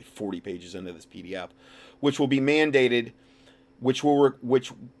probably 40 pages into this PDF, which will be mandated, which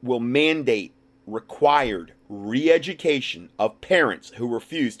will mandate required re-education of parents who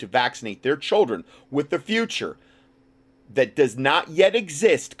refuse to vaccinate their children with the future that does not yet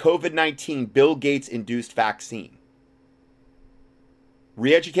exist COVID-19 Bill Gates induced vaccine.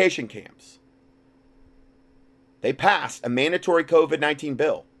 Re-education camps. They passed a mandatory COVID-19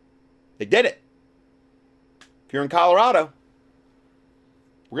 bill. They did it. If you're in Colorado,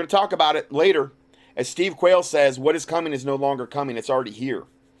 we're going to talk about it later. As Steve Quayle says, what is coming is no longer coming. It's already here.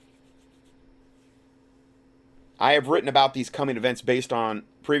 I have written about these coming events based on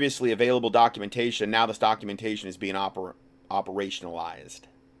previously available documentation. Now this documentation is being operationalized.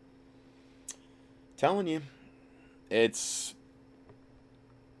 Telling you, it's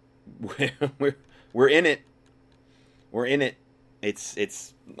we're in it. We're in it.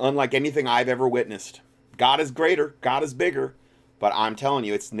 It's unlike anything I've ever witnessed. God is greater. God is bigger. But I'm telling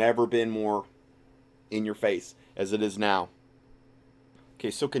you, it's never been more in your face as it is now. Okay,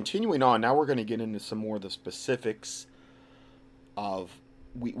 so continuing on, now we're going to get into some more of the specifics of,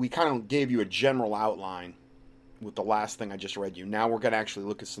 we kind of gave you a general outline with the last thing I just read you. Now we're going to actually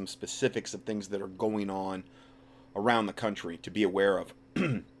look at some specifics of things that are going on around the country to be aware of.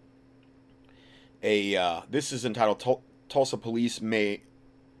 This is entitled Tulsa Police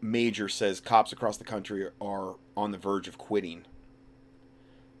Major says cops across the country are on the verge of quitting.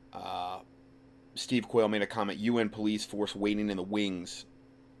 Steve Quayle made a comment, UN police force waiting in the wings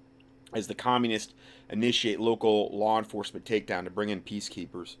as the communists initiate local law enforcement takedown to bring in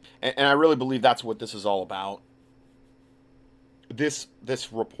peacekeepers. And I really believe that's what this is all about. This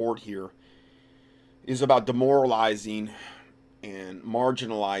report here is about demoralizing and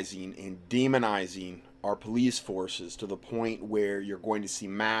marginalizing and demonizing our police forces to the point where you're going to see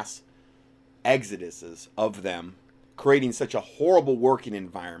mass exoduses of them, creating such a horrible working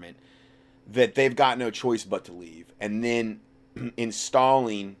environment that they've got no choice but to leave, and then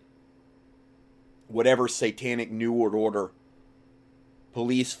installing whatever satanic New World Order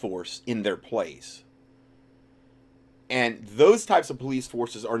police force in their place. And those types of police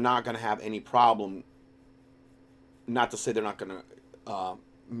forces are not going to have any problem, not to say they're not going to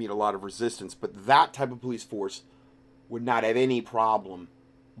meet a lot of resistance, but that type of police force would not have any problem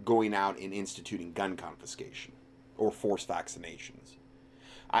going out and instituting gun confiscation or forced vaccinations.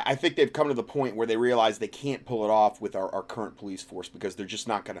 I think they've come to the point where they realize they can't pull it off with our current police force because they're just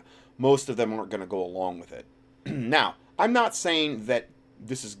not going to, most of them aren't going to go along with it. Now, I'm not saying that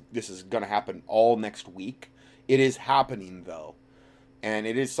this is going to happen all next week. It is happening, though. And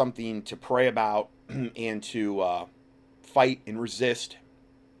it is something to pray about and to fight and resist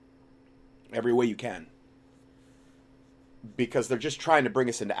every way you can. Because they're just trying to bring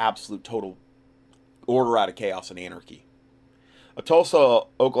us into absolute total order out of chaos and anarchy. A Tulsa,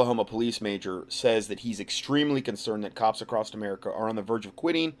 Oklahoma police major says that he's extremely concerned that cops across America are on the verge of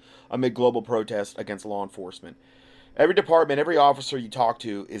quitting amid global protests against law enforcement. Every department, every officer you talk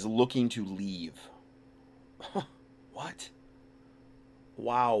to is looking to leave. What?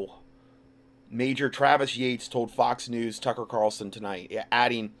 Wow. Major Travis Yates told Fox News' Tucker Carlson tonight,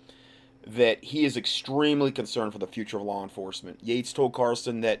 adding that he is extremely concerned for the future of law enforcement. Yates told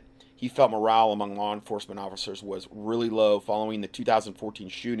Carlson that he felt morale among law enforcement officers was really low following the 2014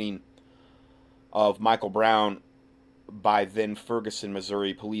 shooting of Michael Brown by then Ferguson,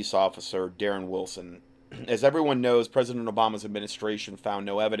 Missouri police officer Darren Wilson. As everyone knows, President Obama's administration found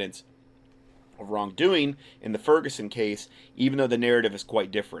no evidence of wrongdoing in the Ferguson case, even though the narrative is quite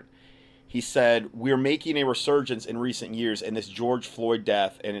different. He said, "We're making a resurgence in recent years, and this George Floyd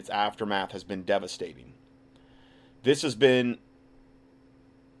death and its aftermath has been devastating. This has been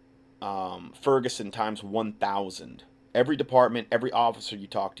Ferguson times 1,000. Every department, every officer you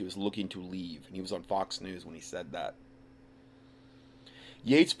talk to is looking to leave." And he was on Fox News when he said that.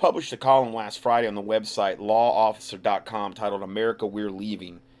 Yates published a column last Friday on the website lawofficer.com titled "America, We're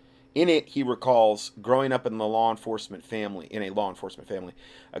Leaving," In it, he recalls growing up in a law enforcement family,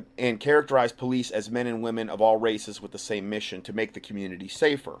 and characterized police as men and women of all races with the same mission to make the community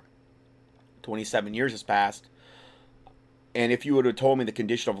safer. 27 years has passed, and if you would have told me the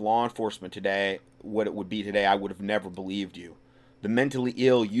condition of law enforcement today, what it would be today, I would have never believed you. The mentally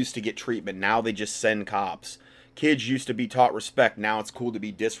ill used to get treatment, now they just send cops. Kids used to be taught respect, now it's cool to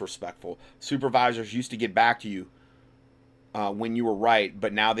be disrespectful. Supervisors used to get back to you when you were right,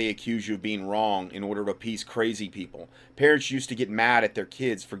 but now they accuse you of being wrong in order to appease crazy people. Parents used to get mad at their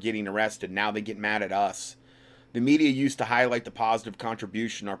kids for getting arrested, now they get mad at us. The media used to highlight the positive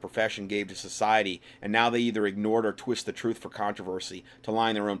contribution our profession gave to society, and now they either ignored or twist the truth for controversy to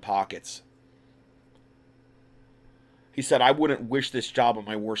line their own pockets. He said, I wouldn't wish this job on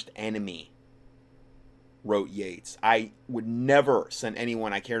my worst enemy, wrote Yates. I would never send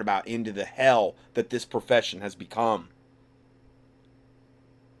anyone I cared about into the hell that this profession has become.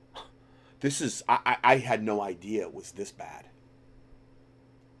 I had no idea it was this bad.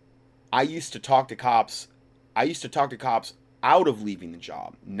 I used to talk to cops out of leaving the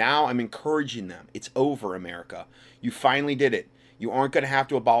job. Now I'm encouraging them. It's over, America. You finally did it. You aren't going to have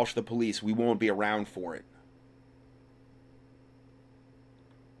to abolish the police. We won't be around for it.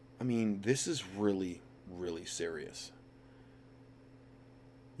 I mean, this is really, really serious.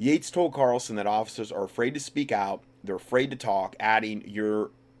 Yates told Carlson that officers are afraid to speak out. They're afraid to talk, adding,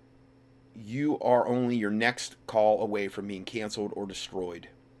 you are only your next call away from being canceled or destroyed.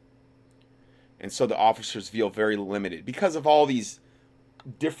 And so the officers feel very limited because of all these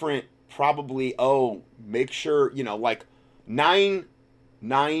different, probably, make sure, like nine,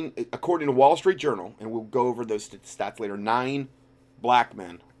 according to Wall Street Journal, and we'll go over those stats later, 9 black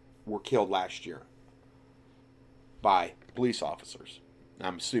men were killed last year by police officers.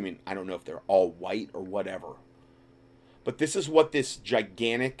 I'm assuming, I don't know if they're all white or whatever. But this is what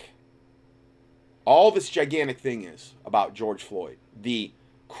all this gigantic thing is about George Floyd. The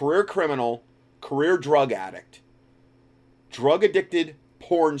career criminal, career drug addict, drug-addicted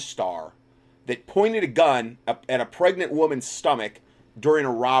porn star that pointed a gun at a pregnant woman's stomach during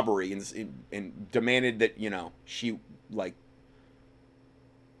a robbery and demanded that, she,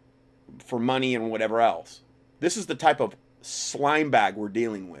 for money and whatever else. This is the type of slime bag we're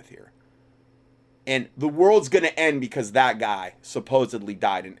dealing with here. And the world's going to end because that guy supposedly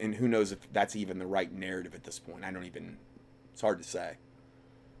died. And who knows if that's even the right narrative at this point. It's hard to say.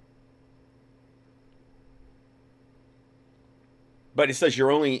 But it says you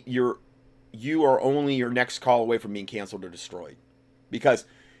are only your next call away from being canceled or destroyed. Because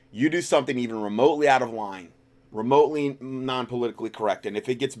you do something even remotely out of line, remotely non-politically correct. And if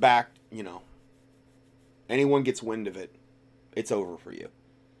it gets back, anyone gets wind of it, it's over for you.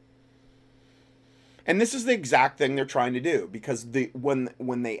 And this is the exact thing they're trying to do, because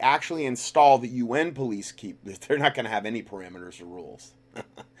when they actually install the UN police, they're not going to have any parameters or rules.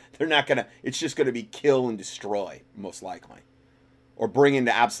 They're not going to. It's just going to be kill and destroy, most likely, or bring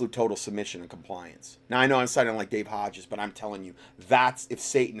into absolute total submission and compliance. Now I know I'm sounding like Dave Hodges, but I'm telling you, that's if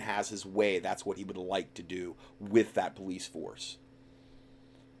Satan has his way, that's what he would like to do with that police force.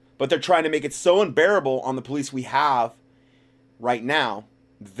 But they're trying to make it so unbearable on the police we have right now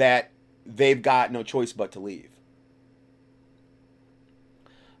that they've got no choice but to leave.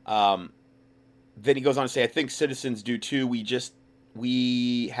 Then he goes on to say, I think citizens do too.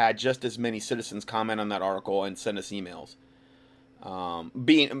 We had just as many citizens comment on that article and send us emails.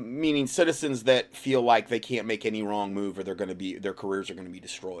 Meaning citizens that feel like they can't make any wrong move or their careers are going to be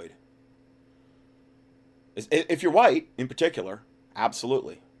destroyed. If you're white, in particular,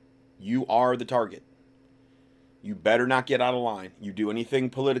 absolutely. You are the target. You better not get out of line. You do anything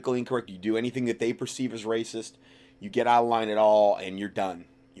politically incorrect, you do anything that they perceive as racist, you get out of line at all, and you're done.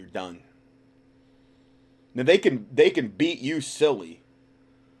 You're done. Now they can beat you silly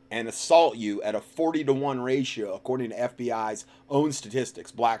and assault you at a 40-to-1 ratio, according to FBI's own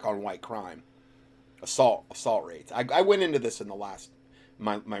statistics, black on white crime, assault rates. I went into this in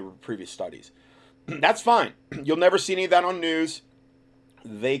my previous studies. That's fine. You'll never see any of that on news.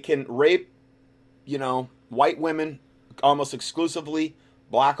 They can rape, white women almost exclusively.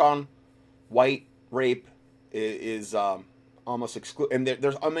 Black on white rape is almost exclusive. And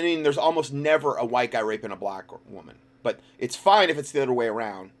there's almost never a white guy raping a black woman. But it's fine if it's the other way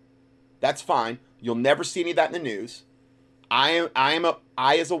around. That's fine. You'll never see any of that in the news. I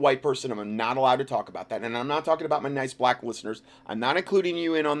as a white person, am not allowed to talk about that. And I'm not talking about my nice black listeners. I'm not including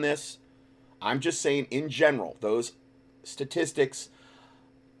you in on this. I'm just saying in general, those statistics,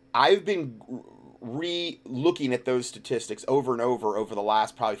 I've been re-looking at those statistics over and over the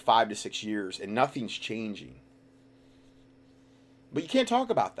last probably 5 to 6 years, and nothing's changing. But you can't talk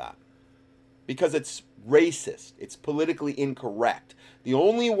about that because it's racist. It's politically incorrect. The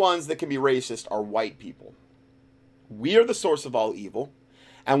only ones that can be racist are white people. We are the source of all evil,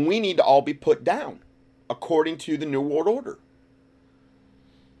 and we need to all be put down according to the New World Order.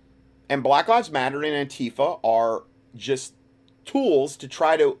 And Black Lives Matter and Antifa are just tools to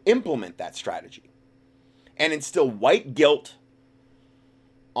try to implement that strategy and instill white guilt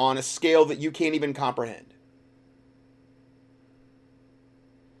on a scale that you can't even comprehend.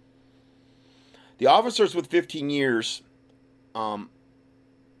 The officers with 15 years on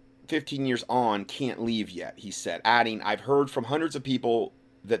can't leave yet, he said, adding, I've heard from hundreds of people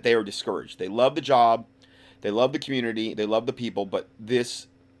that they are discouraged. They love the job, they love the community, they love the people, but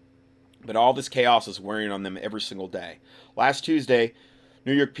all this chaos is wearing on them every single day. Last Tuesday,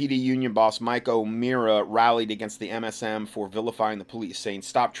 New York PD union boss Mike O'Meara rallied against the MSM for vilifying the police, saying,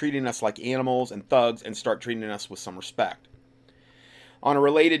 stop treating us like animals and thugs and start treating us with some respect. On a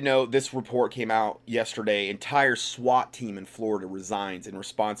related note, this report came out yesterday. Entire SWAT team in Florida resigns in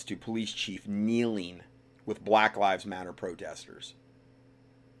response to police chief kneeling with Black Lives Matter protesters.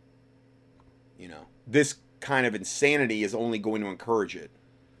 You know, this kind of insanity is only going to encourage it.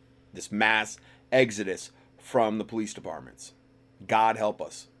 This mass exodus from the police departments. God help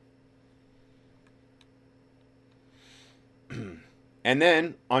us. And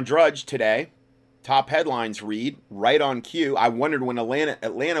then on Drudge today, top headlines read, right on cue. I wondered when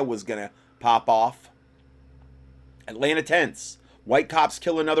Atlanta was going to pop off. Atlanta tense. White cops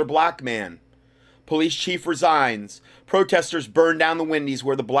kill another black man. Police chief resigns. Protesters burn down the Wendy's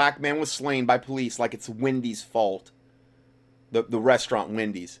where the black man was slain by police like it's Wendy's fault. The restaurant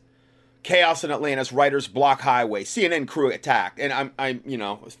Wendy's. Chaos in Atlanta's Writers Block Highway. CNN crew attacked. And I'm you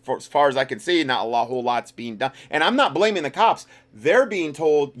know, as far as I can see, not a whole lot's being done. And I'm not blaming the cops. They're being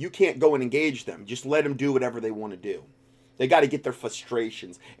told you can't go and engage them. Just let them do whatever they want to do. They got to get their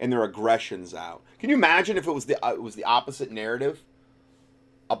frustrations and their aggressions out. Can you imagine if it was the opposite narrative?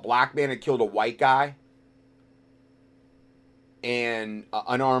 A black man had killed a white guy, and an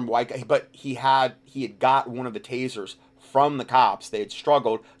unarmed white guy, but he had got one of the tasers from the cops. They had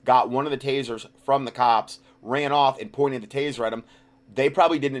struggled, got one of the tasers from the cops, ran off and pointed the taser at him. They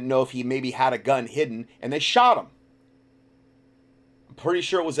probably didn't know if he maybe had a gun hidden, and they shot him. I'm pretty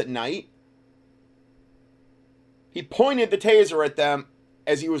sure it was at night. He pointed the taser at them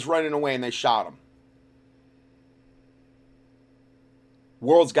as he was running away, and they shot him.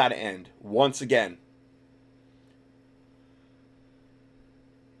 World's got to end once again.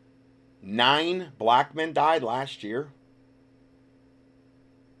 9 black men died last year.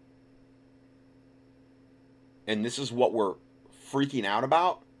 And this is what we're freaking out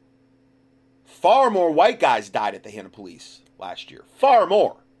about? Far more white guys died at the hand of police last year. Far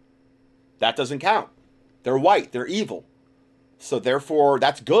more. That doesn't count. They're white. They're evil. So therefore,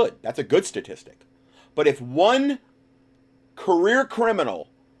 that's good. That's a good statistic. But if one career criminal,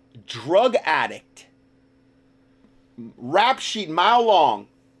 drug addict, rap sheet mile long,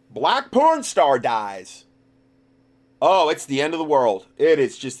 black porn star dies, oh, it's the end of the world. It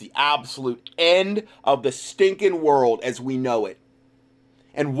is just the absolute end of the stinking world as we know it.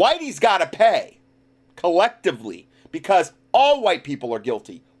 And Whitey's got to pay collectively because all white people are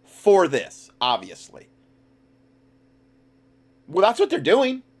guilty for this, obviously. Well, that's what they're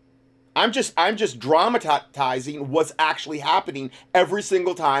doing. I'm just dramatizing what's actually happening every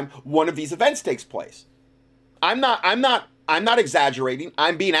single time one of these events takes place. I'm not exaggerating.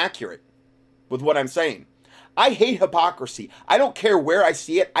 I'm being accurate with what I'm saying. I hate hypocrisy. I don't care where I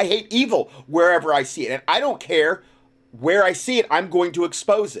see it. I hate evil wherever I see it. And I don't care where I see it. I'm going to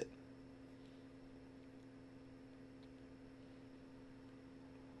expose it.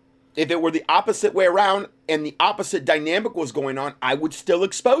 If it were the opposite way around and the opposite dynamic was going on, I would still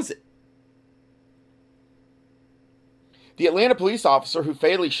expose it. The Atlanta police officer who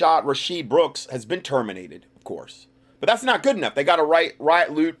fatally shot Rashid Brooks has been terminated, of course. But that's not good enough. They got to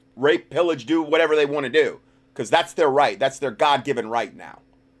riot, loot, rape, pillage, do whatever they want to do. Because that's their right. That's their God-given right now.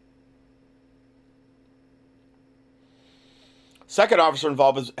 Second officer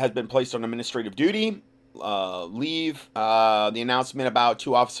involved has been placed on administrative duty. Leave. The announcement about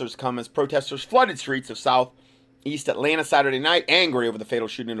 2 officers come as protesters flooded streets of southeast Atlanta Saturday night, angry over the fatal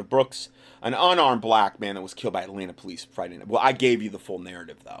shooting of Brooks, an unarmed black man that was killed by Atlanta police Friday night. Well, I gave you the full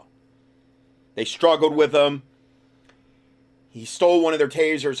narrative, though. They struggled with him. He stole one of their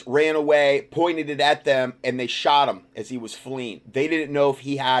tasers, ran away, pointed it at them, and they shot him as he was fleeing. They didn't know if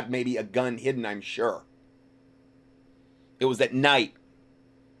he had maybe a gun hidden, I'm sure. It was at night.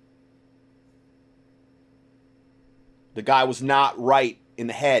 The guy was not right in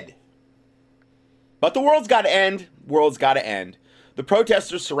the head. But the world's got to end. World's got to end. The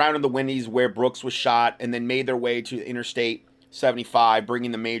protesters surrounded the Wendy's where Brooks was shot and then made their way to Interstate 75,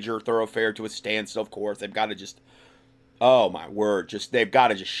 bringing the major thoroughfare to a standstill. Of course, they've got to just, oh my word, they've got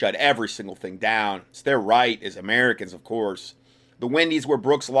to just shut every single thing down. It's their right as Americans, of course. The Wendy's where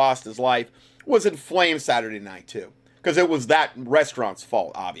Brooks lost his life was in flames Saturday night too, because it was that restaurant's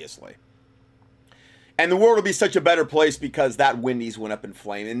fault, obviously. And the world will be such a better place because that Wendy's went up in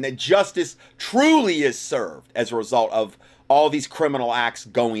flame, and that justice truly is served as a result of all these criminal acts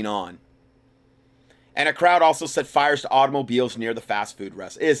going on. And a crowd also set fires to automobiles near the fast food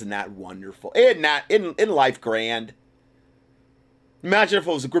restaurant. Isn't that wonderful? Isn't that in life grand? Imagine if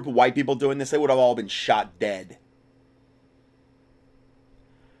it was a group of white people doing this, they would have all been shot dead.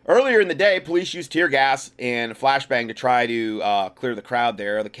 Earlier in the day, police used tear gas and flashbang to try to clear the crowd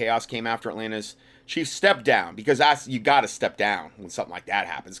there. The chaos came after Atlanta's chief stepped down, because you got to step down when something like that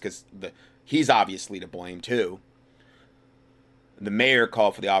happens, because he's obviously to blame too. The mayor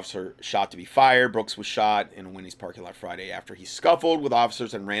called for the officer shot to be fired. Brooks was shot in a Wendy's parking lot Friday after he scuffled with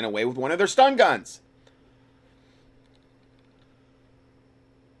officers and ran away with one of their stun guns.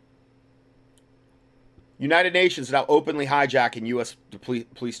 United Nations is now openly hijacking U.S.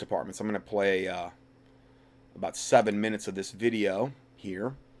 police departments. I'm going to play about 7 minutes of this video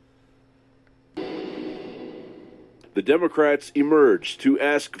here. The Democrats emerged to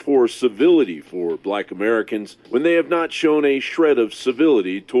ask for civility for Black Americans when they have not shown a shred of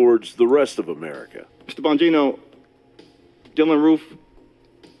civility towards the rest of America. Mr. Bongino, Dylan Roof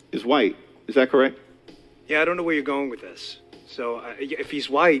is white. Is that correct? Yeah, I don't know where you're going with this. So if he's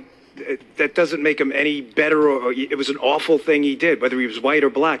white, that doesn't make him any better, or it was an awful thing he did, whether he was white or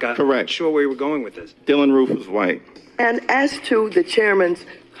black. I'm not sure where you were going with this. Dylan Roof is white. And as to the chairman's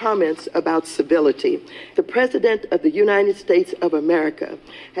comments about civility, the President of the United States of America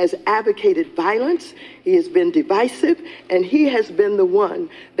has advocated violence, he has been divisive, and he has been the one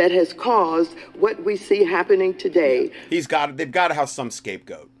that has caused what we see happening today. They've got to have some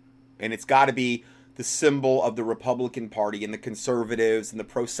scapegoat, and it's got to be the symbol of the Republican Party and the conservatives and the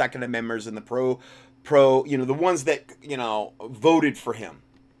pro-Second Amendments and the pro, the ones that, voted for him,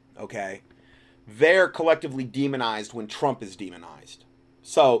 okay? They're collectively demonized when Trump is demonized.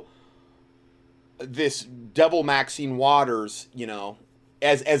 So this Devil Maxine Waters,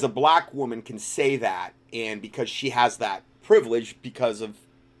 as a black woman can say that, and because she has that privilege because of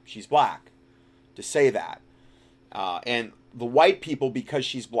she's black to say that. And the white people, because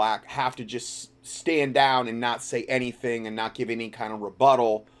she's black, have to just stand down and not say anything and not give any kind of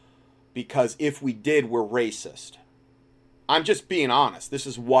rebuttal, because if we did, we're racist. I'm just being honest. This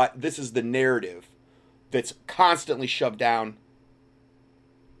is the narrative that's constantly shoved down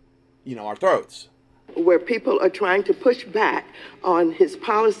our throats. Where people are trying to push back on his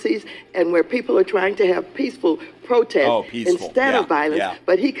policies and where people are trying to have peaceful protest instead of violence,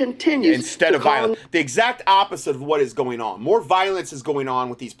 but he continues instead of violence. The exact opposite of what is going on. More violence is going on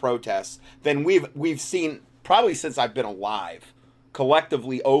with these protests than we've seen probably since I've been alive,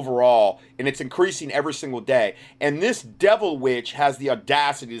 collectively overall, and it's increasing every single day. And this devil witch has the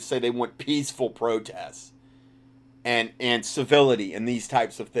audacity to say they want peaceful protests and civility and these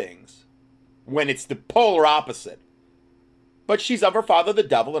types of things, when it's the polar opposite. But she's of her father the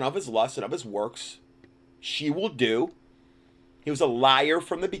devil, and of his lusts and of his works she will do. He was a liar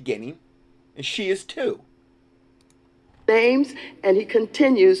from the beginning, and she is too. Names, and he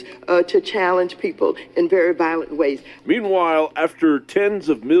continues to challenge people in very violent ways. Meanwhile, after tens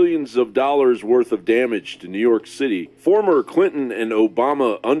of millions of dollars worth of damage to New York City, former Clinton and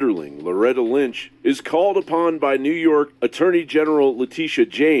Obama underling Loretta Lynch is called upon by New York Attorney General Letitia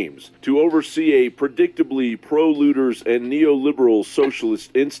James to oversee a predictably pro-looters and neoliberal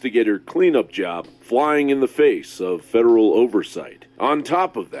socialist instigator cleanup job, flying in the face of federal oversight. On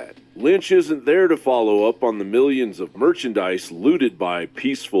top of that, Lynch isn't there to follow up on the millions of merchandise looted by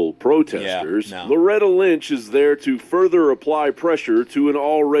peaceful protesters. Yeah, no. Loretta Lynch is there to further apply pressure to an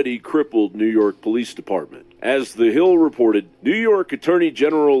already crippled New York Police Department. As The Hill reported, New York Attorney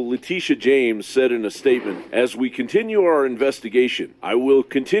General Letitia James said in a statement, "As we continue our investigation, I will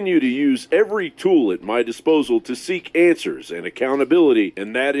continue to use every tool at my disposal to seek answers and accountability,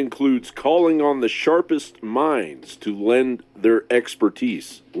 and that includes calling on the sharpest minds to lend their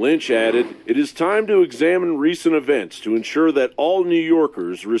expertise." Lynch added, "It is time to examine recent events to ensure that all New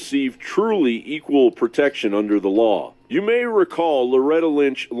Yorkers receive truly equal protection under the law." You may recall Loretta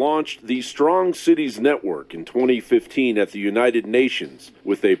Lynch launched the Strong Cities Network in 2015 at the United Nations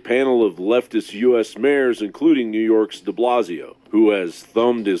with a panel of leftist U.S. mayors, including New York's de Blasio, who has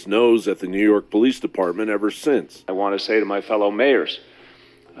thumbed his nose at the New York Police Department ever since. I want to say to my fellow mayors,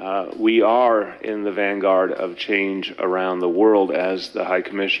 We are in the vanguard of change around the world, as the High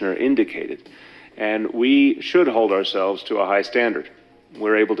Commissioner indicated, and we should hold ourselves to a high standard.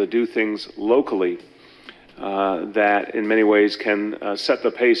 We're able to do things locally that in many ways can set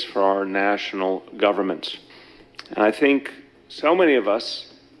the pace for our national governments. And I think so many of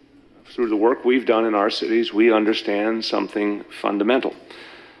us, through the work we've done in our cities, we understand something fundamental.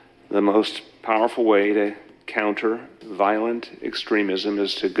 The most powerful way to counter violent extremism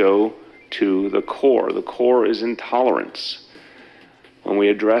is to go to the core. The core is intolerance. When we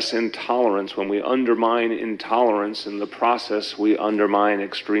address intolerance, when we undermine intolerance, in the process we undermine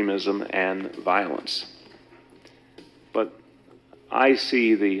extremism and violence. But I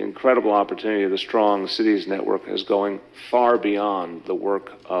see the incredible opportunity of the Strong Cities Network as going far beyond the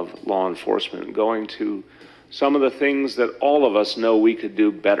work of law enforcement, going to some of the things that all of us know we could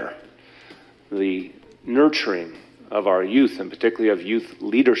do better. The nurturing of our youth, and particularly of youth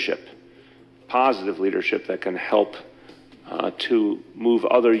leadership, positive leadership that can help to move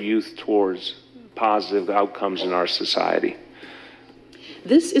other youth towards positive outcomes in our society.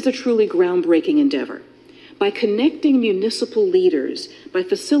 This is a truly groundbreaking endeavor. By connecting municipal leaders, by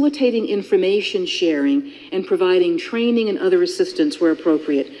facilitating information sharing, and providing training and other assistance where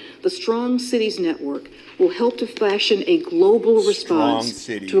appropriate, the Strong Cities Network will help to fashion a global response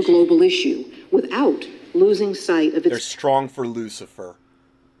to a global issue without losing sight of its... They're strong for Lucifer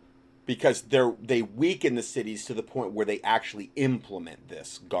because they weaken the cities to the point where they actually implement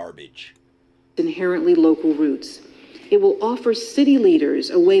this garbage. ...inherently local roots. It will offer city leaders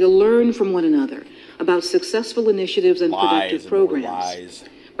a way to learn from one another about successful initiatives and productive programs.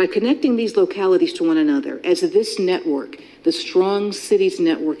 By connecting these localities to one another, as this network, the Strong Cities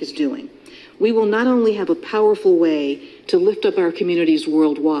Network, is doing, we will not only have a powerful way to lift up our communities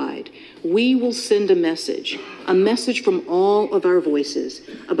worldwide, we will send a message from all of our voices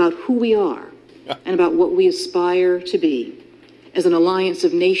about who we are and about what we aspire to be as an alliance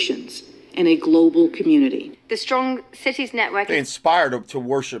of nations and a global community. The Strong Cities Network... They inspired to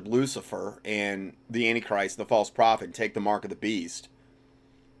worship Lucifer and the Antichrist, the false prophet, and take the mark of the beast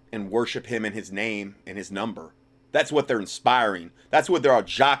and worship him in his name and his number. That's what they're inspiring. That's what they're all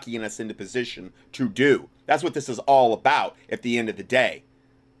jockeying us into position to do. That's what this is all about at the end of the day.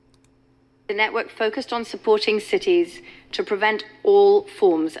 The network focused on supporting cities to prevent all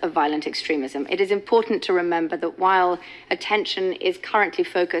forms of violent extremism. It is important to remember that while attention is currently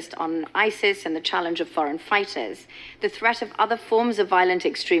focused on ISIS and the challenge of foreign fighters, the threat of other forms of violent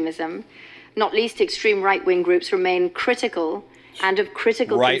extremism, not least extreme right-wing groups, remain critical and of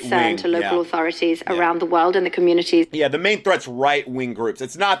critical concern to local authorities around the world and the communities. Yeah, the main threat's right-wing groups.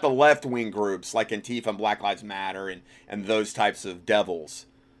 It's not the left-wing groups like Antifa and Black Lives Matter and those types of devils.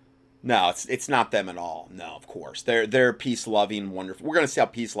 No, it's not them at all. No, of course. They're peace-loving, wonderful. We're going to see how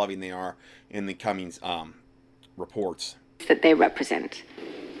peace-loving they are in the coming reports. That they represent.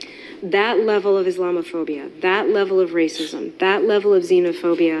 That level of Islamophobia, that level of racism, that level of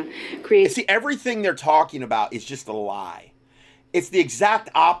xenophobia creates... See, everything they're talking about is just a lie. It's the exact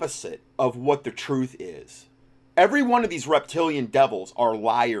opposite of what the truth is. Every one of these reptilian devils are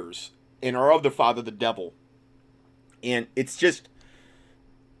liars and are of the father, the devil. And it's just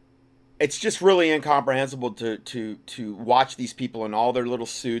really incomprehensible to watch these people in all their little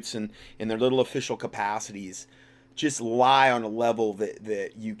suits and in their little official capacities just lie on a level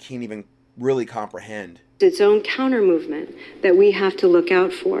that you can't even really comprehend. Its own counter movement that we have to look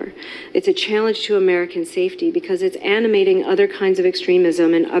out for. It's a challenge to American safety because it's animating other kinds of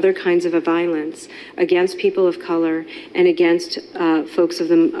extremism and other kinds of violence against people of color and against folks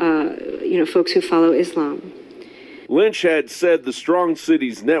who follow Islam. Lynch had said the Strong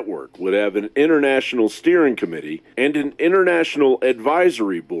Cities Network would have an international steering committee and an international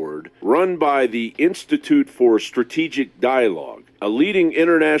advisory board run by the Institute for Strategic Dialogue, a leading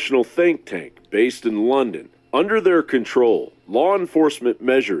international think tank based in London. Under their control, law enforcement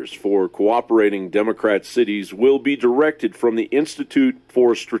measures for cooperating Democrat cities will be directed from the Institute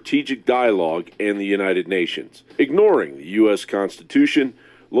for Strategic Dialogue and the United Nations, ignoring the U.S. Constitution,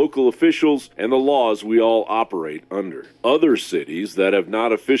 local officials, and the laws we all operate under. Other cities that have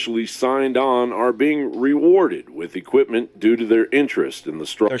not officially signed on are being rewarded with equipment due to their interest in the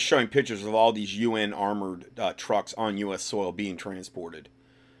struggle. They're showing pictures of all these UN armored trucks on U.S. soil being transported.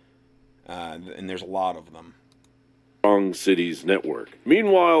 And there's a lot of them. Strong Cities Network.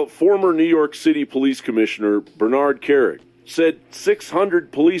 Meanwhile, former New York City Police Commissioner Bernard Kerik said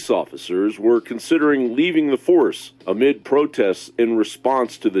 600 police officers were considering leaving the force amid protests in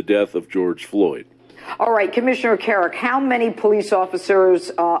response to the death of George Floyd. All right, Commissioner Kerik, how many police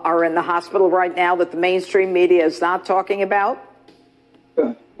officers are in the hospital right now that the mainstream media is not talking about?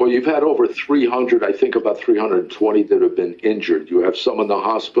 Well, you've had over 300, I think about 320 that have been injured. You have some in the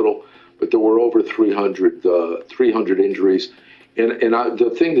hospital, but there were over 300 injuries. And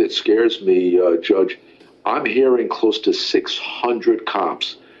the thing that scares me, Judge, I'm hearing close to 600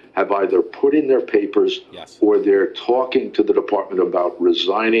 cops have either put in their papers or they're talking to the department about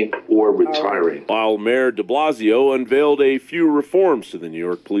resigning or retiring. While Mayor de Blasio unveiled a few reforms to the New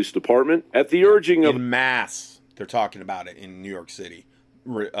York Police Department at the urging of... In mass, they're talking about it in New York City,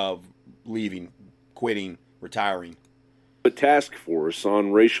 of leaving, quitting, retiring. A task force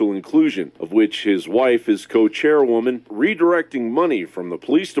on racial inclusion, of which his wife is co-chairwoman. Redirecting money from the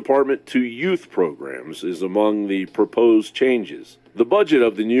police department to youth programs is among the proposed changes. The budget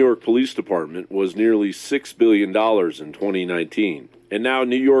of the New York Police Department was nearly $6 billion in 2019. And now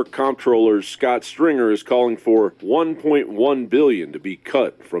New York Comptroller Scott Stringer is calling for $1.1 billion to be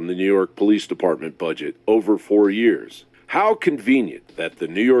cut from the New York Police Department budget over 4 years. How convenient that the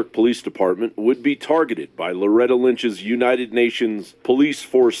New York Police Department would be targeted by Loretta Lynch's United Nations Police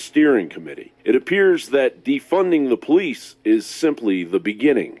Force Steering Committee. It appears that defunding the police is simply the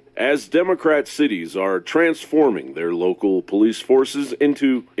beginning, as Democrat cities are transforming their local police forces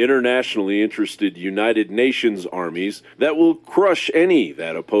into internationally interested United Nations armies that will crush any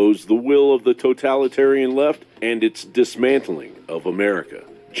that oppose the will of the totalitarian left and its dismantling of America.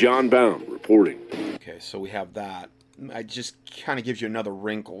 John Baum reporting. Okay, so we have that. It just kind of gives you another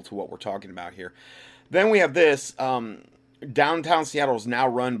wrinkle to what we're talking about here. Then we have this. Downtown Seattle is now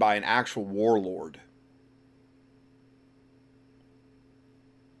run by an actual warlord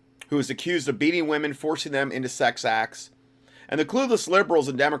who is accused of beating women, forcing them into sex acts. And the clueless liberals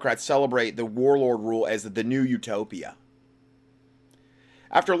and Democrats celebrate the warlord rule as the new utopia.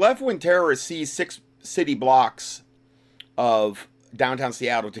 After left-wing terrorists seized 6 city blocks of downtown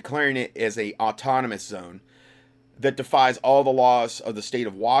Seattle, declaring it as an autonomous zone that defies all the laws of the state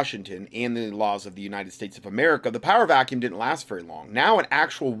of Washington and the laws of the United States of America, the power vacuum didn't last very long. Now an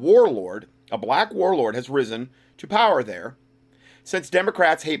actual warlord, a black warlord, has risen to power there, since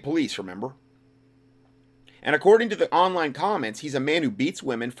Democrats hate police, remember? And according to the online comments, he's a man who beats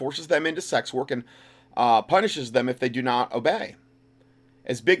women, forces them into sex work, and punishes them if they do not obey.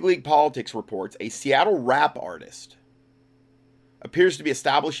 As Big League Politics reports, a Seattle rap artist appears to be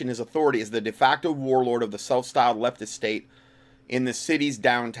establishing his authority as the de facto warlord of the self-styled leftist state in the city's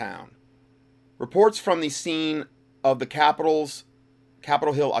downtown. Reports from the scene of the Capitol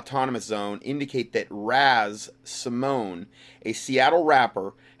Hill Autonomous Zone indicate that Raz Simone, a Seattle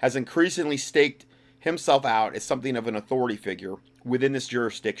rapper, has increasingly staked himself out as something of an authority figure within this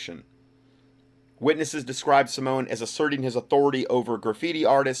jurisdiction. Witnesses describe Simone as asserting his authority over graffiti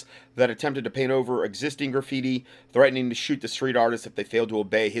artists that attempted to paint over existing graffiti, threatening to shoot the street artists if they failed to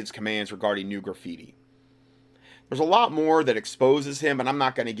obey his commands regarding new graffiti. There's a lot more that exposes him, and I'm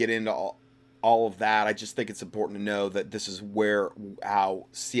not going to get into all of that. I just think it's important to know that this is how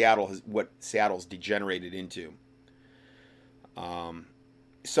what Seattle's degenerated into.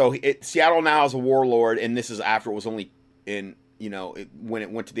 Seattle now has a warlord, and this is after it was only when it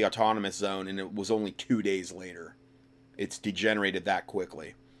went to the autonomous zone, and it was only 2 days later. It's degenerated that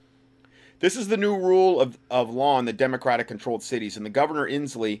quickly. This is the new rule of law in the Democratic-controlled cities, and the Governor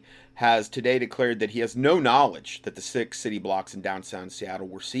Inslee has today declared that he has no knowledge that the 6 city blocks in downtown Seattle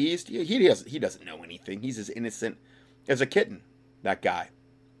were seized. He doesn't know anything. He's as innocent as a kitten, that guy.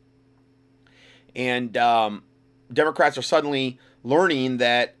 And Democrats are suddenly learning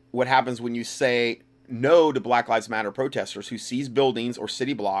that what happens when you say no to Black Lives Matter protesters who seize buildings or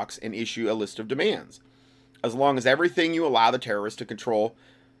city blocks and issue a list of demands. As long as you allow terrorists to control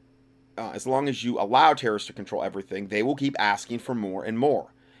everything, they will keep asking for more and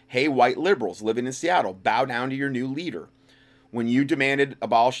more. Hey, white liberals living in Seattle, bow down to your new leader. When you demanded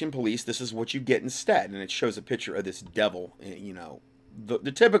abolishing police, this is what you get instead. And it shows a picture of this devil,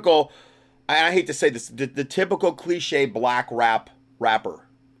 the typical, I hate to say this, the typical cliche black rapper,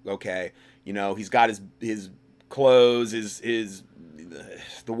 okay? He's got his clothes, his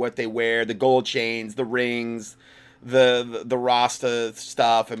what they wear, the gold chains, the rings, the Rasta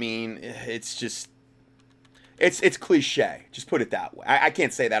stuff. I mean, it's just it's cliche. Just put it that way. I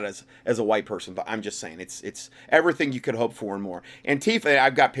can't say that as a white person, but I'm just saying it's everything you could hope for and more. Antifa,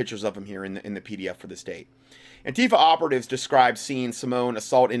 I've got pictures of him here in the PDF for this date. Antifa operatives describe seeing Simone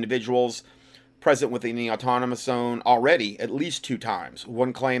assault individuals present within the autonomous zone already at least 2 times.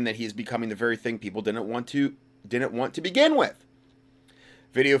 One claimed that he is becoming the very thing people didn't want to begin with.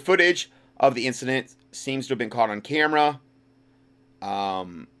 Video footage of the incident seems to have been caught on camera.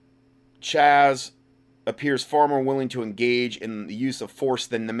 Chaz appears far more willing to engage in the use of force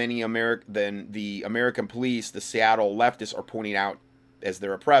than the American police, the Seattle leftists, are pointing out as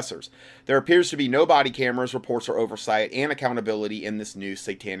their oppressors. There appears to be no body cameras, reports, or oversight and accountability in this new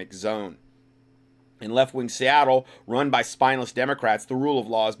satanic zone. In left-wing Seattle, run by spineless Democrats, the rule of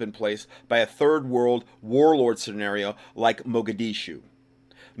law has been placed by a third world warlord scenario like Mogadishu.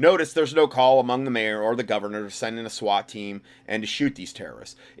 Notice there's no call among the mayor or the governor to send in a SWAT team and to shoot these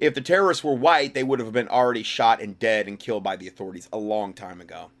terrorists. If the terrorists were white, they would have been already shot and dead and killed by the authorities a long time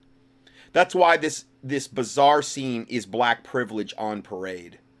ago. That's why this bizarre scene is black privilege on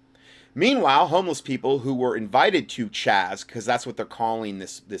parade. Meanwhile, homeless people who were invited to Chaz, because that's what they're calling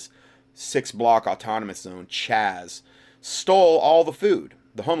this 6-block autonomous zone, Chaz, stole all the food.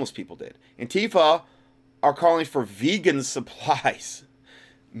 The homeless people did. Antifa are calling for vegan supplies.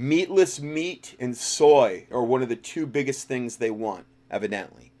 Meatless meat and soy are one of the two biggest things they want,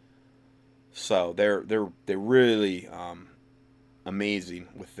 evidently. So they're really amazing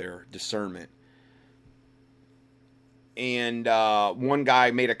with their discernment. And one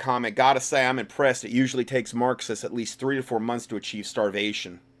guy made a comment, "Gotta say, I'm impressed. It usually takes Marxists at least 3 to 4 months to achieve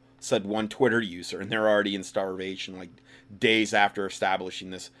starvation," said one Twitter user, and they're already in starvation like days after establishing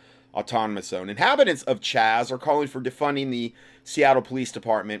this autonomous zone. Inhabitants of Chaz are calling for defunding the Seattle Police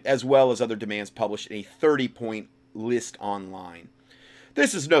Department, as well as other demands published in a 30-point list online.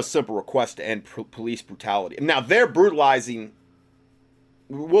 This is no simple request to end police brutality. Now, they're brutalizing.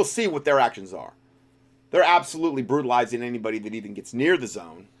 We'll see what their actions are. They're absolutely brutalizing anybody that even gets near the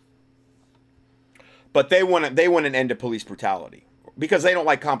zone. But they want an end to police brutality because they don't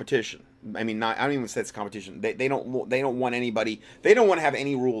like competition. I mean, I don't even say it's competition. They don't want anybody. They don't want to have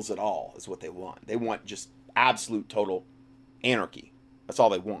any rules at all. Is what they want. They want just absolute total anarchy. That's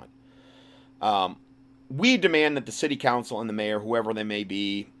all they want. We demand that the city council and the mayor, whoever they may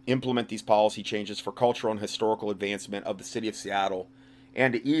be, implement these policy changes for cultural and historical advancement of the city of Seattle,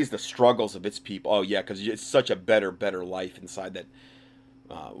 and to ease the struggles of its people. Oh yeah, because it's such a better life inside that.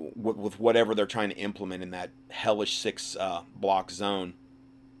 With whatever they're trying to implement in that hellish 6-block zone.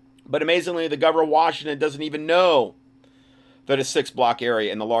 But amazingly, the governor of Washington doesn't even know that a 6-block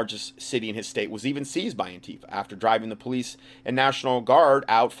area in the largest city in his state was even seized by Antifa after driving the police and National Guard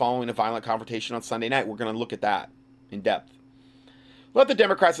out following a violent confrontation on Sunday night. We're going to look at that in depth. Let the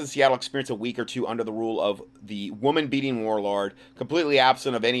Democrats in Seattle experience a week or two under the rule of the woman-beating warlord, completely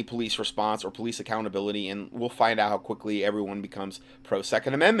absent of any police response or police accountability, and we'll find out how quickly everyone becomes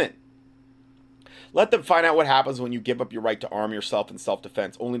pro-Second Amendment. Let them find out what happens when you give up your right to arm yourself in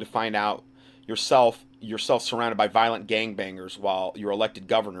self-defense, only to find out yourself surrounded by violent gangbangers while your elected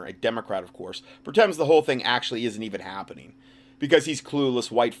governor, a Democrat of course, pretends the whole thing actually isn't even happening. Because he's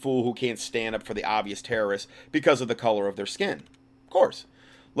clueless white fool who can't stand up for the obvious terrorists because of the color of their skin. Of course.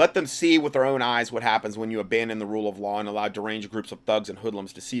 Let them see with their own eyes what happens when you abandon the rule of law and allow deranged groups of thugs and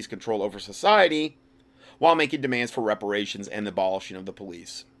hoodlums to seize control over society while making demands for reparations and the abolishing of the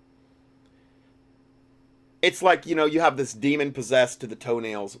police. It's like, you have this demon-possessed to the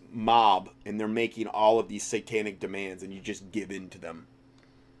toenails mob, and they're making all of these satanic demands, and you just give in to them.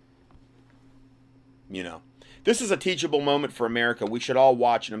 This is a teachable moment for America. We should all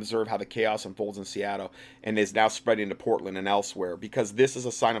watch and observe how the chaos unfolds in Seattle and is now spreading to Portland and elsewhere, because this is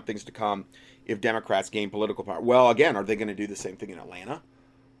a sign of things to come if Democrats gain political power. Well, again, are they going to do the same thing in Atlanta?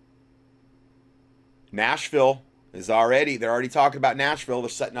 Nashville they're already talking about Nashville. They're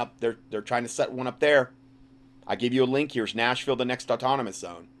setting up, they're trying to set one up there. I give you a link here. Is Nashville the next autonomous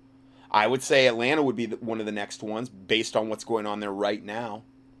zone? I would say Atlanta would be one of the next ones based on what's going on there right now.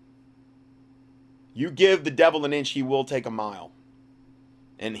 You give the devil an inch, he will take a mile.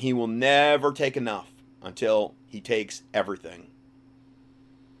 And he will never take enough until he takes everything.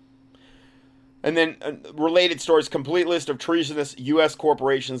 And then related stories, complete list of treasonous U.S.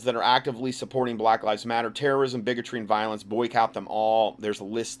 corporations that are actively supporting Black Lives Matter, terrorism, bigotry, and violence. Boycott them all. There's a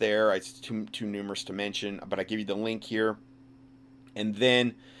list there. It's too numerous to mention, but I give you the link here. And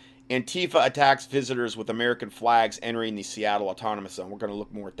then Antifa attacks visitors with American flags entering the Seattle Autonomous Zone. We're going to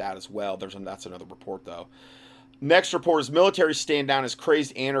look more at that as well. That's another report, though. Next report is military stand down as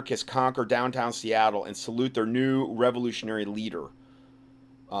crazed anarchists conquer downtown Seattle and salute their new revolutionary leader,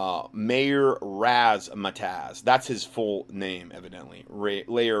 Mayor Razzmatazz. That's his full name, evidently.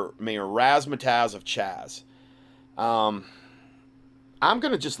 Mayor Razzmatazz of Chaz. I'm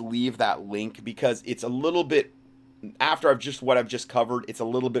going to just leave that link because it's a little bit, after what I've just covered, it's a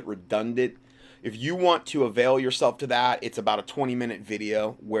little bit redundant. If you want to avail yourself to that, it's about a 20-minute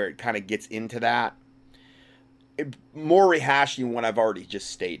video where it kind of gets into that. More rehashing what I've already just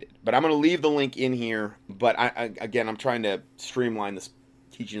stated. But I'm going to leave the link in here. But I'm trying to streamline this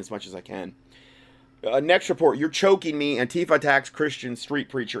teaching as much as I can. Next report, you're choking me. Antifa attacks Christian street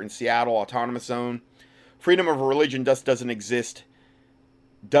preacher in Seattle Autonomous Zone. Freedom of religion just doesn't exist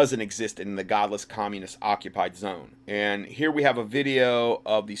doesn't exist in the godless communist occupied zone. And here we have a video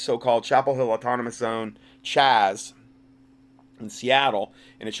of the so-called Chapel Hill Autonomous Zone, Chaz, in Seattle,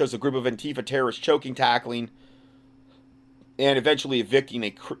 and it shows a group of Antifa terrorists choking, tackling, and eventually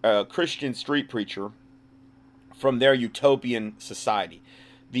evicting a Christian street preacher from their utopian society.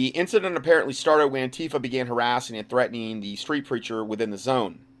 The incident apparently started when Antifa began harassing and threatening the street preacher within the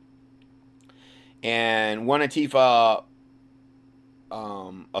zone. And one Antifa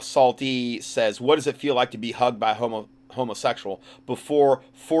assaultee says, "What does it feel like to be hugged by a homosexual?" before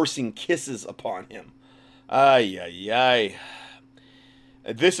forcing kisses upon him. Ay, ay, ay.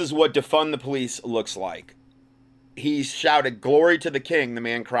 This is what defund the police looks like. He shouted, "Glory to the king," the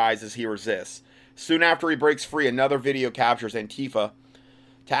man cries as he resists. Soon after he breaks free, another video captures Antifa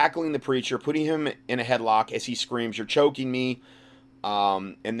tackling the preacher, putting him in a headlock as he screams, "You're choking me."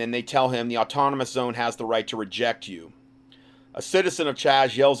 And then they tell him the autonomous zone has the right to reject you. A citizen of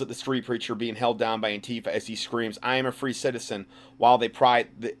Chaz yells at the street preacher being held down by Antifa as he screams, "I am a free citizen," while they pry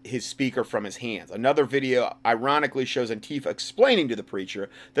his speaker from his hands. Another video ironically shows Antifa explaining to the preacher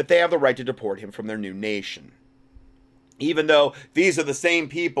that they have the right to deport him from their new nation. Even though these are the same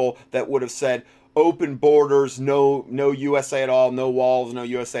people that would have said open borders, no USA at all, no walls, no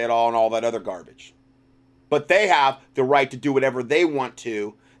USA at all, and all that other garbage. But they have the right to do whatever they want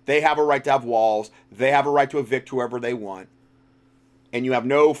to. They have a right to have walls. They have a right to evict whoever they want. And you have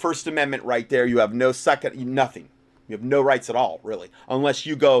no First Amendment right there. You have no second, nothing. You have no rights at all, really, unless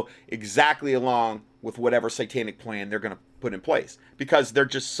you go exactly along with whatever satanic plan they're going to put in place, because they're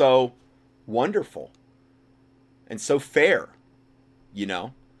just so wonderful and so fair, you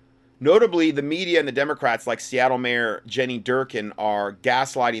know. Notably, the media and the Democrats like Seattle Mayor Jenny Durkin are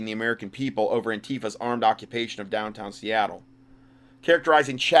gaslighting the American people over Antifa's armed occupation of downtown Seattle,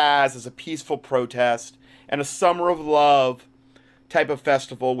 characterizing Chaz as a peaceful protest and a summer of love type of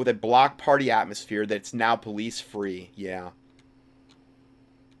festival with a block party atmosphere that's now police free. Yeah.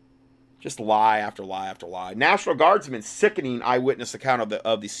 Just lie after lie after lie. National Guardsman sickening eyewitness account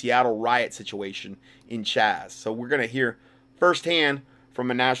of the Seattle riot situation in Chaz. So we're going to hear firsthand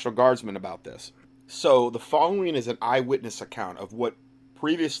from a National Guardsman about this. So the following is an eyewitness account of what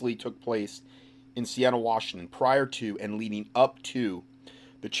previously took place in Seattle, Washington, prior to and leading up to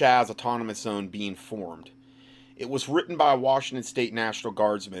the Chaz Autonomous Zone being formed. It was written by a Washington State National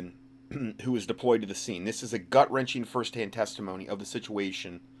Guardsman who was deployed to the scene. This is a gut-wrenching first-hand testimony of the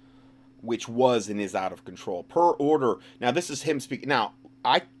situation, which was and is out of control. Per order, now this is him speaking. Now,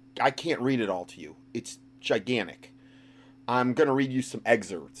 I can't read it all to you. It's gigantic. I'm going to read you some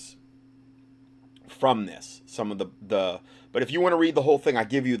excerpts from this. Some of the but if you want to read the whole thing, I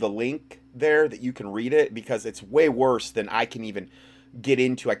give you the link there that you can read it, because it's way worse than I can even get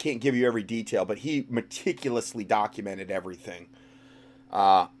into. I can't give you every detail, but he meticulously documented everything.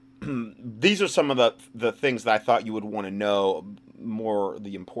 These are some of the things that I thought you would want to know, more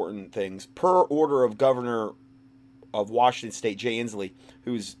the important things. Per order of Governor of Washington State, Jay Inslee,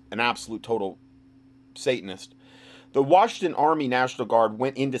 who's an absolute total Satanist, the Washington Army National Guard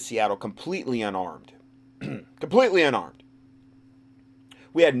went into Seattle completely unarmed. Completely unarmed.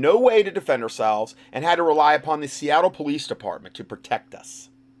 We had no way to defend ourselves and had to rely upon the Seattle Police Department to protect us.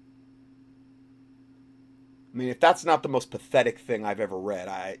 I mean, if that's not the most pathetic thing I've ever read,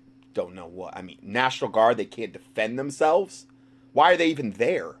 I don't know what. I mean, National Guard, they can't defend themselves? Why are they even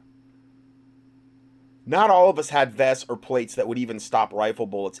there? Not all of us had vests or plates that would even stop rifle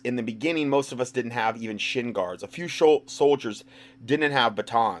bullets. In the beginning, most of us didn't have even shin guards. A few soldiers didn't have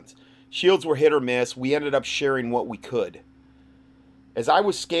batons. Shields were hit or miss. We ended up sharing what we could. As I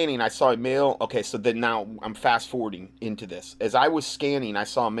was scanning, I saw a male... Okay, so then now I'm fast-forwarding into this. As I was scanning, I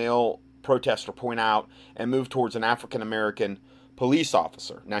saw a male protester point out and move towards an African-American police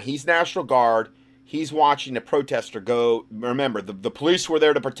officer. Now, he's National Guard. He's watching the protester go... Remember, the police were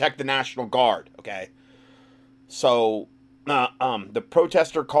there to protect the National Guard, okay? So, the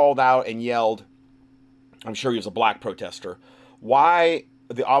protester called out and yelled, I'm sure he was a black protester, why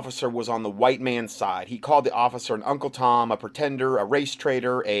the officer was on the white man's side. He called the officer an Uncle Tom, a pretender, a race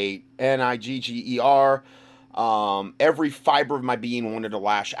traitor, a nigger. Every fiber of my being wanted to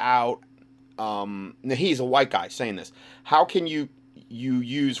lash out. He's a white guy saying this. How can you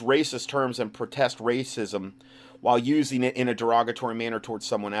use racist terms and protest racism while using it in a derogatory manner towards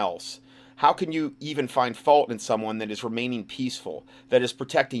someone else? How can you even find fault in someone that is remaining peaceful, that is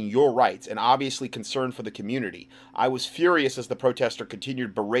protecting your rights, and obviously concerned for the community? I was furious as the protester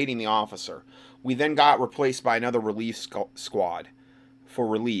continued berating the officer. We then got replaced by another relief squad for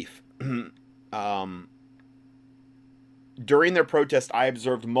relief. During their protest, I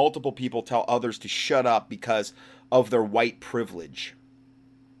observed multiple people tell others to shut up because of their white privilege.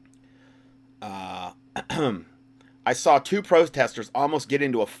 I saw two protesters almost get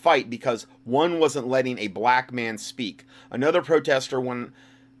into a fight because one wasn't letting a black man speak. Another protester, when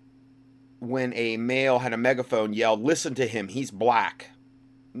a male had a megaphone, yelled, "Listen to him, he's black."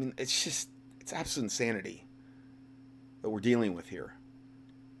 I mean, it's absolute insanity that we're dealing with here.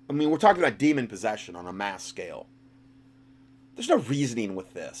 I mean, we're talking about demon possession on a mass scale. There's no reasoning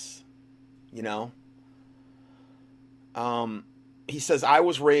with this, you know? He says, I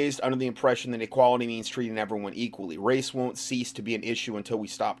was raised under the impression that equality means treating everyone equally. Race won't cease to be an issue until we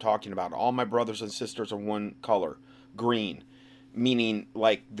stop talking about it. All my brothers and sisters are one color, green, meaning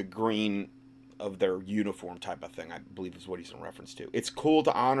like the green of their uniform type of thing, I believe is what he's in reference to. It's cool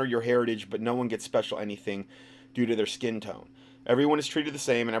to honor your heritage, but no one gets special anything due to their skin tone. Everyone is treated the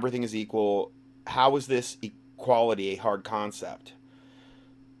same and everything is equal. How is this equality a hard concept?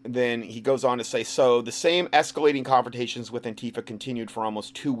 Then he goes on to say, so the same escalating confrontations with Antifa continued for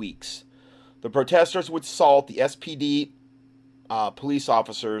almost 2 weeks. The protesters would assault the SPD police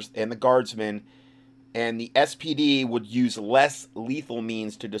officers and the guardsmen, and the SPD would use less lethal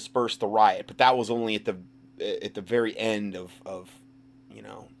means to disperse the riot. But that was only at the very end of you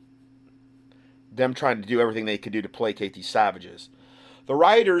know, them trying to do everything they could do to placate these savages. The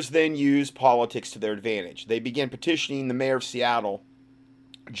rioters then used politics to their advantage. They began petitioning the mayor of Seattle,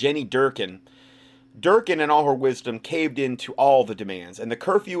 Jenny Durkan. Durkan, in all her wisdom, caved in to all the demands, and the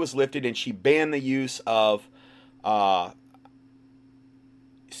curfew was lifted, and she banned the use of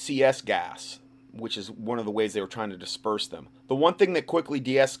CS gas, which is one of the ways they were trying to disperse them. The one thing that quickly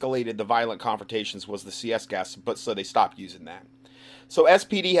de-escalated the violent confrontations was the CS gas, but so they stopped using that. So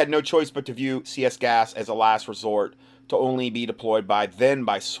SPD had no choice but to view CS gas as a last resort to only be deployed by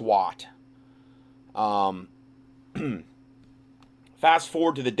SWAT. Fast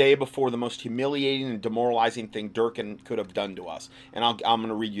forward to the day before the most humiliating and demoralizing thing Durkan could have done to us. And I'm going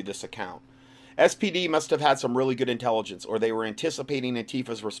to read you this account. SPD must have had some really good intelligence, or they were anticipating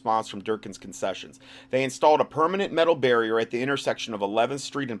Antifa's response from Durkan's concessions. They installed a permanent metal barrier at the intersection of 11th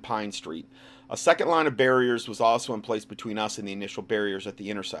Street and Pine Street. A second line of barriers was also in place between us and the initial barriers at the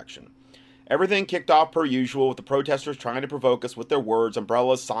intersection. Everything kicked off per usual, with the protesters trying to provoke us with their words,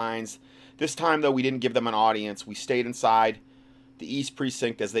 umbrellas, signs. This time, though, we didn't give them an audience. We stayed inside the East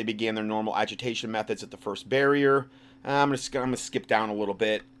Precinct as they began their normal agitation methods at the first barrier. I'm going to skip down a little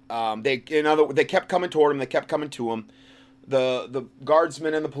bit. They kept coming toward him. They kept coming to him. The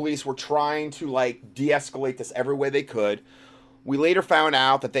guardsmen and the police were trying to de-escalate this every way they could. We later found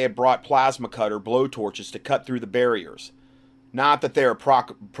out that they had brought plasma cutter blowtorches to cut through the barriers. Not that they're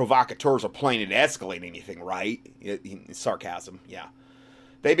provocateurs or planning to escalate anything, right? Sarcasm, yeah.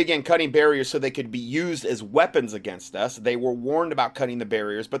 They began cutting barriers so they could be used as weapons against us. They were warned about cutting the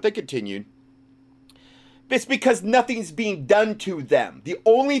barriers, but they continued. It's because nothing's being done to them. The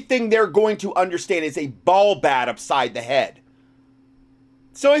only thing they're going to understand is a ball bat upside the head.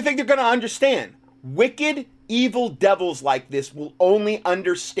 It's the only thing they're going to understand. Wicked, evil devils like this will only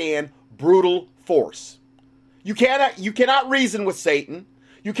understand brutal force. You cannot reason with Satan.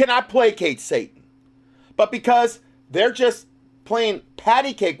 You cannot placate Satan. But because they're just playing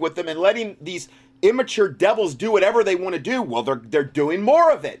patty cake with them and letting these immature devils do whatever they want to do, well, they're doing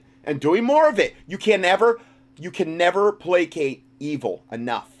more of it and doing more of it. You can never placate evil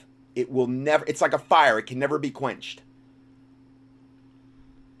enough. It will never. It's like a fire. It can never be quenched.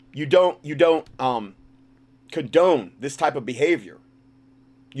 You don't condone this type of behavior.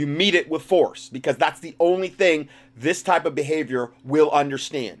 You meet it with force, because that's the only thing this type of behavior will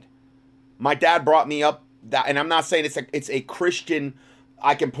understand. My dad brought me up that, and I'm not saying it's a Christian,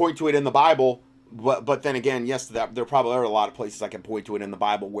 I can point to it in the Bible, but then again, yes, there probably are a lot of places I can point to it in the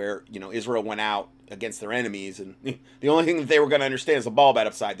Bible where, Israel went out against their enemies, and the only thing that they were going to understand is a ball bat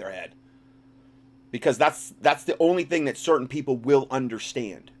upside their head. Because that's the only thing that certain people will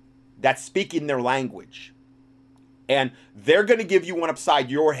understand. That's speaking their language. And they're going to give you one upside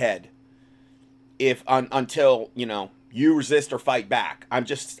your head until, you resist or fight back. I'm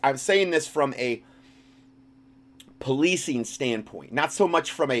saying this from a policing standpoint, not so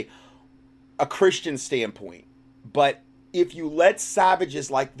much from a Christian standpoint. But if you let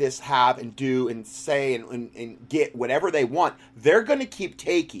savages like this have and do and say and get whatever they want, they're going to keep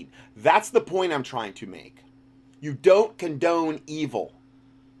taking. That's the point I'm trying to make. You don't condone evil.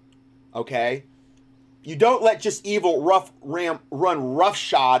 Okay? You don't let just evil run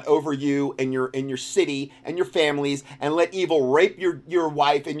roughshod over you and your city and your families, and let evil rape your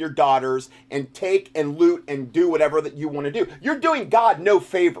wife and your daughters and take and loot and do whatever that you want to do. You're doing God no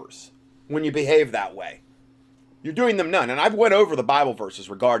favors when you behave that way. You're doing them none. And I've went over the Bible verses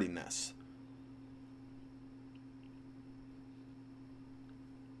regarding this.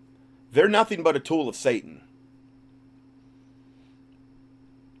 They're nothing but a tool of Satan.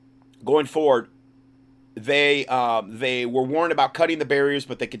 Going forward, they were warned about cutting the barriers,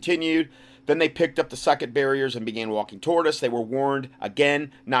 but they continued. Then they picked up the second barriers and began walking toward us. They were warned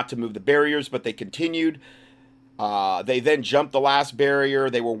again not to move the barriers, but they continued. They then jumped the last barrier.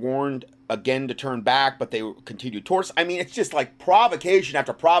 They were warned again to turn back, but they continued towards us. I mean, it's just like provocation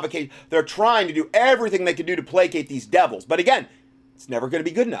after provocation. They're trying to do everything they can do to placate these devils. But again, it's never going to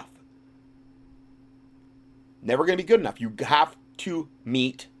be good enough. Never going to be good enough. You have to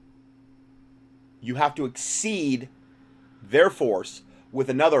meet. You have to exceed their force with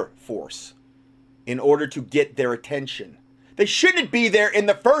another force in order to get their attention. They shouldn't be there in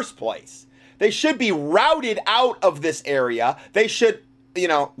the first place. They should be routed out of this area. They should,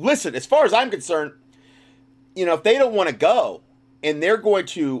 listen, as far as I'm concerned, if they don't want to go and they're going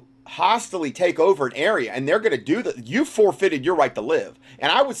to hostily take over an area and they're going to do that, you forfeited your right to live.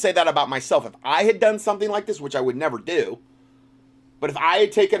 And I would say that about myself. If I had done something like this, which I would never do, but if I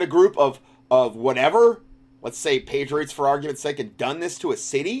had taken a group of whatever, let's say patriots for argument's sake, and done this to a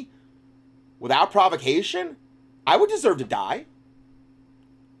city without provocation, I would deserve to die.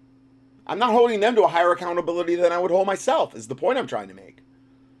 I'm not holding them to a higher accountability than I would hold myself, is the point I'm trying to make.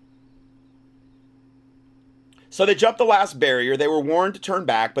 So they jumped the last barrier. They were warned to turn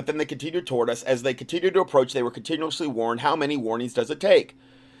back, but then they continued toward us. As they continued to approach, they were continuously warned. How many warnings does it take?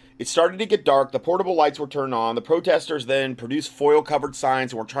 It started to get dark. The portable lights were turned on. The protesters then produced foil-covered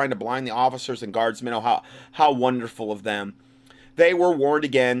signs and were trying to blind the officers and guardsmen. Oh, how wonderful of them. They were warned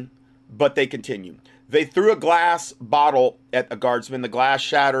again, but they continued. They threw a glass bottle at a guardsman. The glass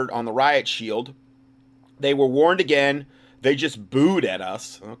shattered on the riot shield. They were warned again. They just booed at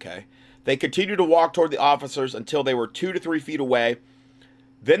us. Okay. They continued to walk toward the officers until they were 2 to 3 feet away.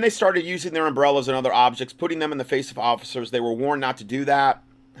 Then they started using their umbrellas and other objects, putting them in the face of officers. They were warned not to do that.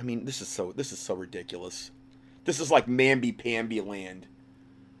 I mean, this is so ridiculous. This is like mamby-pamby land.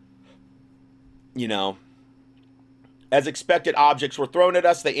 As expected, objects were thrown at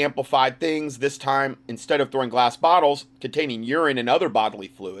us. They amplified things. This time, instead of throwing glass bottles containing urine and other bodily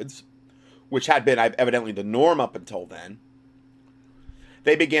fluids, which had been evidently the norm up until then,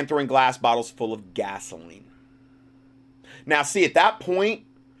 they began throwing glass bottles full of gasoline. Now, see, at that point,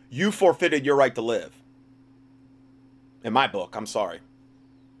 you forfeited your right to live. In my book, I'm sorry.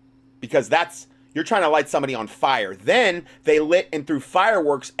 Because you're trying to light somebody on fire. Then they lit and threw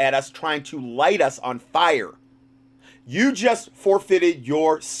fireworks at us, trying to light us on fire. You just forfeited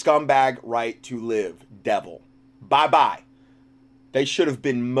your scumbag right to live, devil. Bye-bye. They should have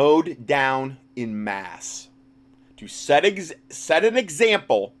been mowed down in mass. To set an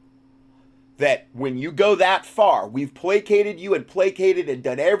example that when you go that far, we've placated you and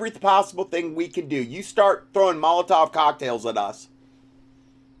done every possible thing we can do. You start throwing Molotov cocktails at us,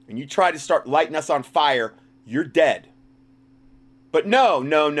 and you try to start lighting us on fire, you're dead. But no.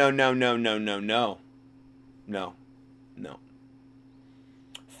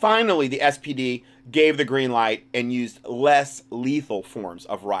 Finally, the SPD gave the green light and used less lethal forms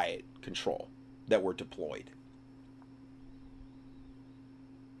of riot control that were deployed.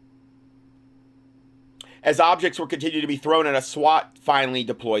 As objects were continued to be thrown at us, SWAT finally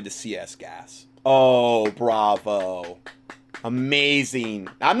deployed the CS gas. Oh, bravo. Amazing.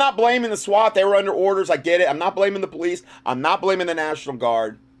 I'm not blaming the SWAT. They were under orders. I get it. I'm not blaming the police. I'm not blaming the National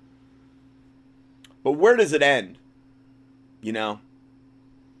Guard. But where does it end?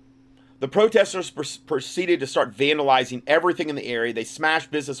 The protesters proceeded to start vandalizing everything in the area. They smashed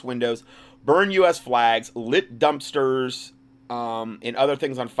business windows, burned U.S. flags, lit dumpsters and other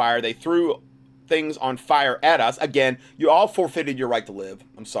things on fire. They threw things on fire at us. Again, you all forfeited your right to live.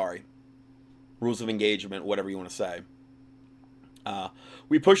 I'm sorry. Rules of engagement, whatever you want to say.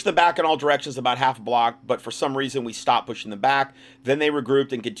 We pushed them back in all directions about half a block, but for some reason we stopped pushing them back. Then they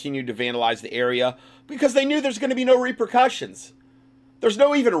regrouped and continued to vandalize the area because they knew there's going to be no repercussions. There's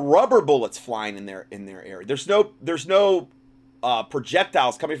no even rubber bullets flying in their area. There's no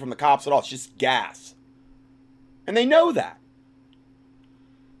projectiles coming from the cops at all. It's just gas. And they know that.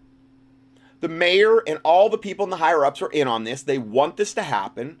 The mayor and all the people in the higher-ups are in on this. They want this to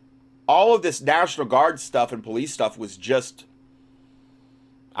happen. All of this National Guard stuff and police stuff was just,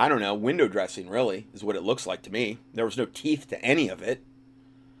 I don't know, window dressing, really, is what it looks like to me. There was no teeth to any of it.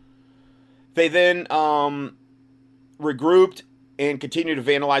 They then regrouped and continued to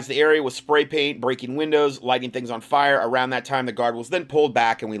vandalize the area with spray paint, breaking windows, lighting things on fire. Around that time, the guard was then pulled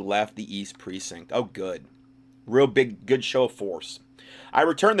back and we left the East Precinct. Oh, good. Real big, good show of force. I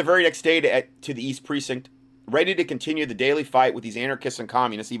returned the very next day to the East Precinct, ready to continue the daily fight with these anarchists and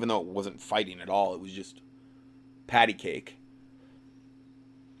communists, even though it wasn't fighting at all. It was just patty cake.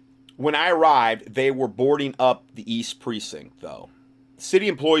 When I arrived, they were boarding up the East Precinct, though. City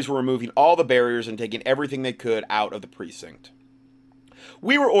employees were removing all the barriers and taking everything they could out of the precinct.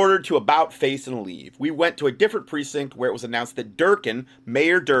 We were ordered to about face and leave. We went to a different precinct where it was announced that Durkin,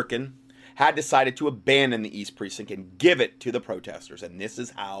 Mayor Durkin, had decided to abandon the East Precinct and give it to the protesters. And this is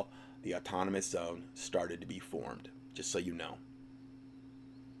how the autonomous zone started to be formed, just so you know.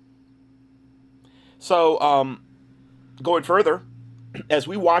 So, going further, as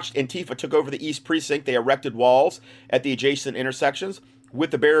we watched Antifa took over the East Precinct, they erected walls at the adjacent intersections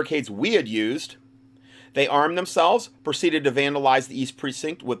with the barricades we had used. They armed themselves, proceeded to vandalize the East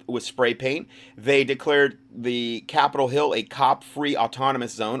Precinct with spray paint. They declared the Capitol Hill a cop-free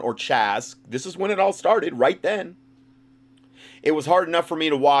autonomous zone, or CHAZ. This is when it all started, right then. It was hard enough for me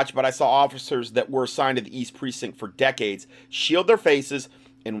to watch, but I saw officers that were assigned to the East Precinct for decades shield their faces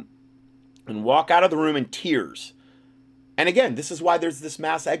and walk out of the room in tears. And again, this is why there's this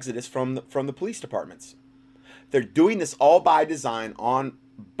mass exodus from the police departments. They're doing this all by design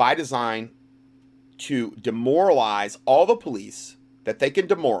to demoralize all the police that they can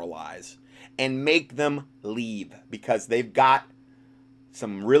demoralize and make them leave, because they've got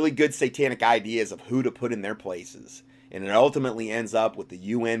some really good satanic ideas of who to put in their places. And it ultimately ends up with the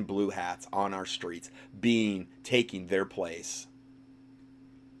UN blue hats on our streets taking their place.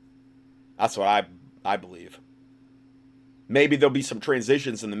 That's what I believe. Maybe there'll be some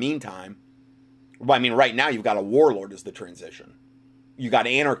transitions in the meantime. Well, I mean, right now you've got a warlord as the transition. You got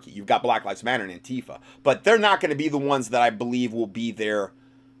anarchy. You've got Black Lives Matter and Antifa. But they're not going to be the ones that I believe will be there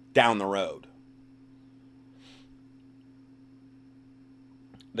down the road.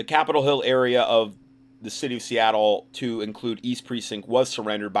 The Capitol Hill area of the city of Seattle, to include East Precinct, was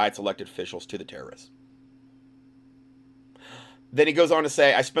surrendered by its elected officials to the terrorists. Then he goes on to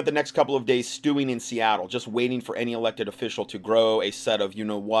say, I spent the next couple of days stewing in Seattle, just waiting for any elected official to grow a set of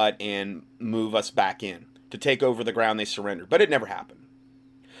you-know-what and move us back in, to take over the ground they surrendered. But it never happened.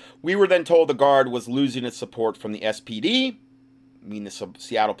 We were then told the Guard was losing its support from the SPD, I mean the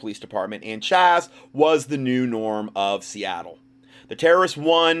Seattle Police Department, and CHAZ was the new norm of Seattle. The terrorists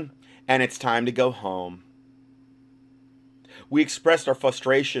won, and it's time to go home. We expressed our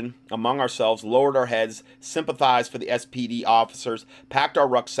frustration among ourselves, lowered our heads, sympathized for the SPD officers, packed our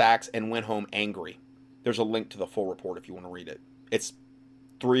rucksacks, and went home angry. There's a link to the full report if you want to read it. It's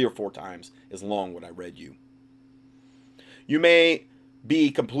 3 or 4 times as long what I read you. You may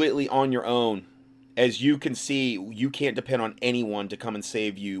be completely on your own. As you can see, you can't depend on anyone to come and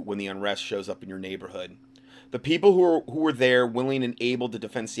save you when the unrest shows up in your neighborhood. The people who were there, willing and able to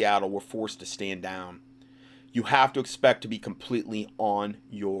defend Seattle, were forced to stand down. You have to expect to be completely on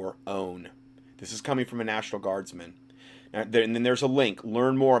your own. This is coming from a National Guardsman. And then there's a link.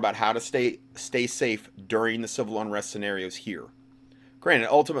 Learn more about how to stay safe during the civil unrest scenarios here. Granted,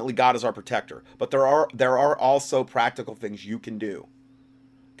 ultimately God is our protector, but there are also practical things you can do.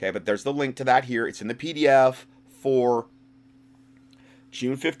 Okay, but there's the link to that here. It's in the PDF for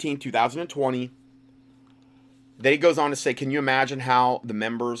June 15, 2020. Then he goes on to say, can you imagine how the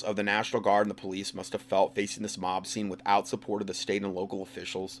members of the National Guard and the police must have felt facing this mob scene without support of the state and local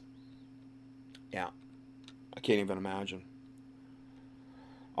officials? Yeah, I can't even imagine.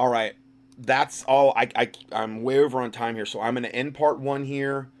 All right, that's all. I'm way over on time here, so I'm going to end part 1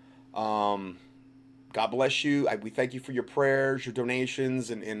 here. God bless you. We thank you for your prayers, your donations,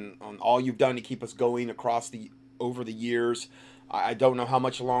 and on all you've done to keep us going over the years. I don't know how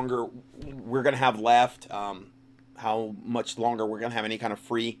much longer we're going to have left. How much longer we're going to have any kind of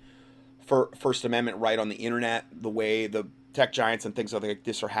free First Amendment right on the internet, the way the tech giants and things like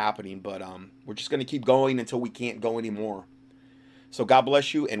this are happening. But we're just going to keep going until we can't go anymore. So God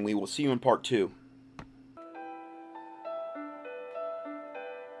bless you, and we will see you in part 2.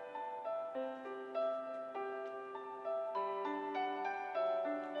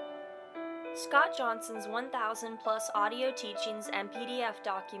 Scott Johnson's 1,000 plus audio teachings and PDF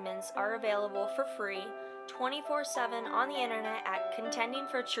documents are available for free 24/7 on the internet at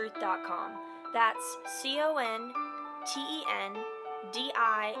contendingfortruth.com. That's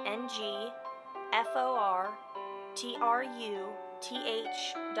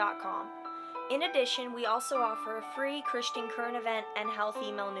contendingfortruth.com. In addition, we also offer a free Christian current event and health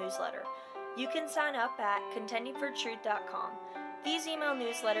email newsletter. You can sign up at contendingfortruth.com. These email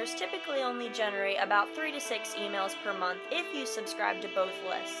newsletters typically only generate about 3 to 6 emails per month if you subscribe to both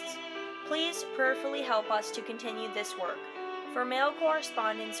lists. Please prayerfully help us to continue this work. For mail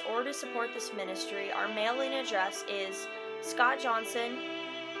correspondence or to support this ministry, our mailing address is Scott Johnson,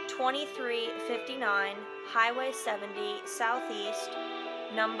 2359 Highway 70 Southeast,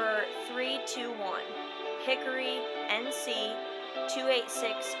 number 321, Hickory, NC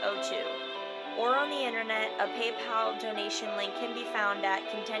 28602. Or on the internet, a PayPal donation link can be found at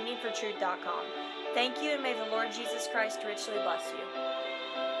contendingfortruth.com. Thank you, and may the Lord Jesus Christ richly bless you.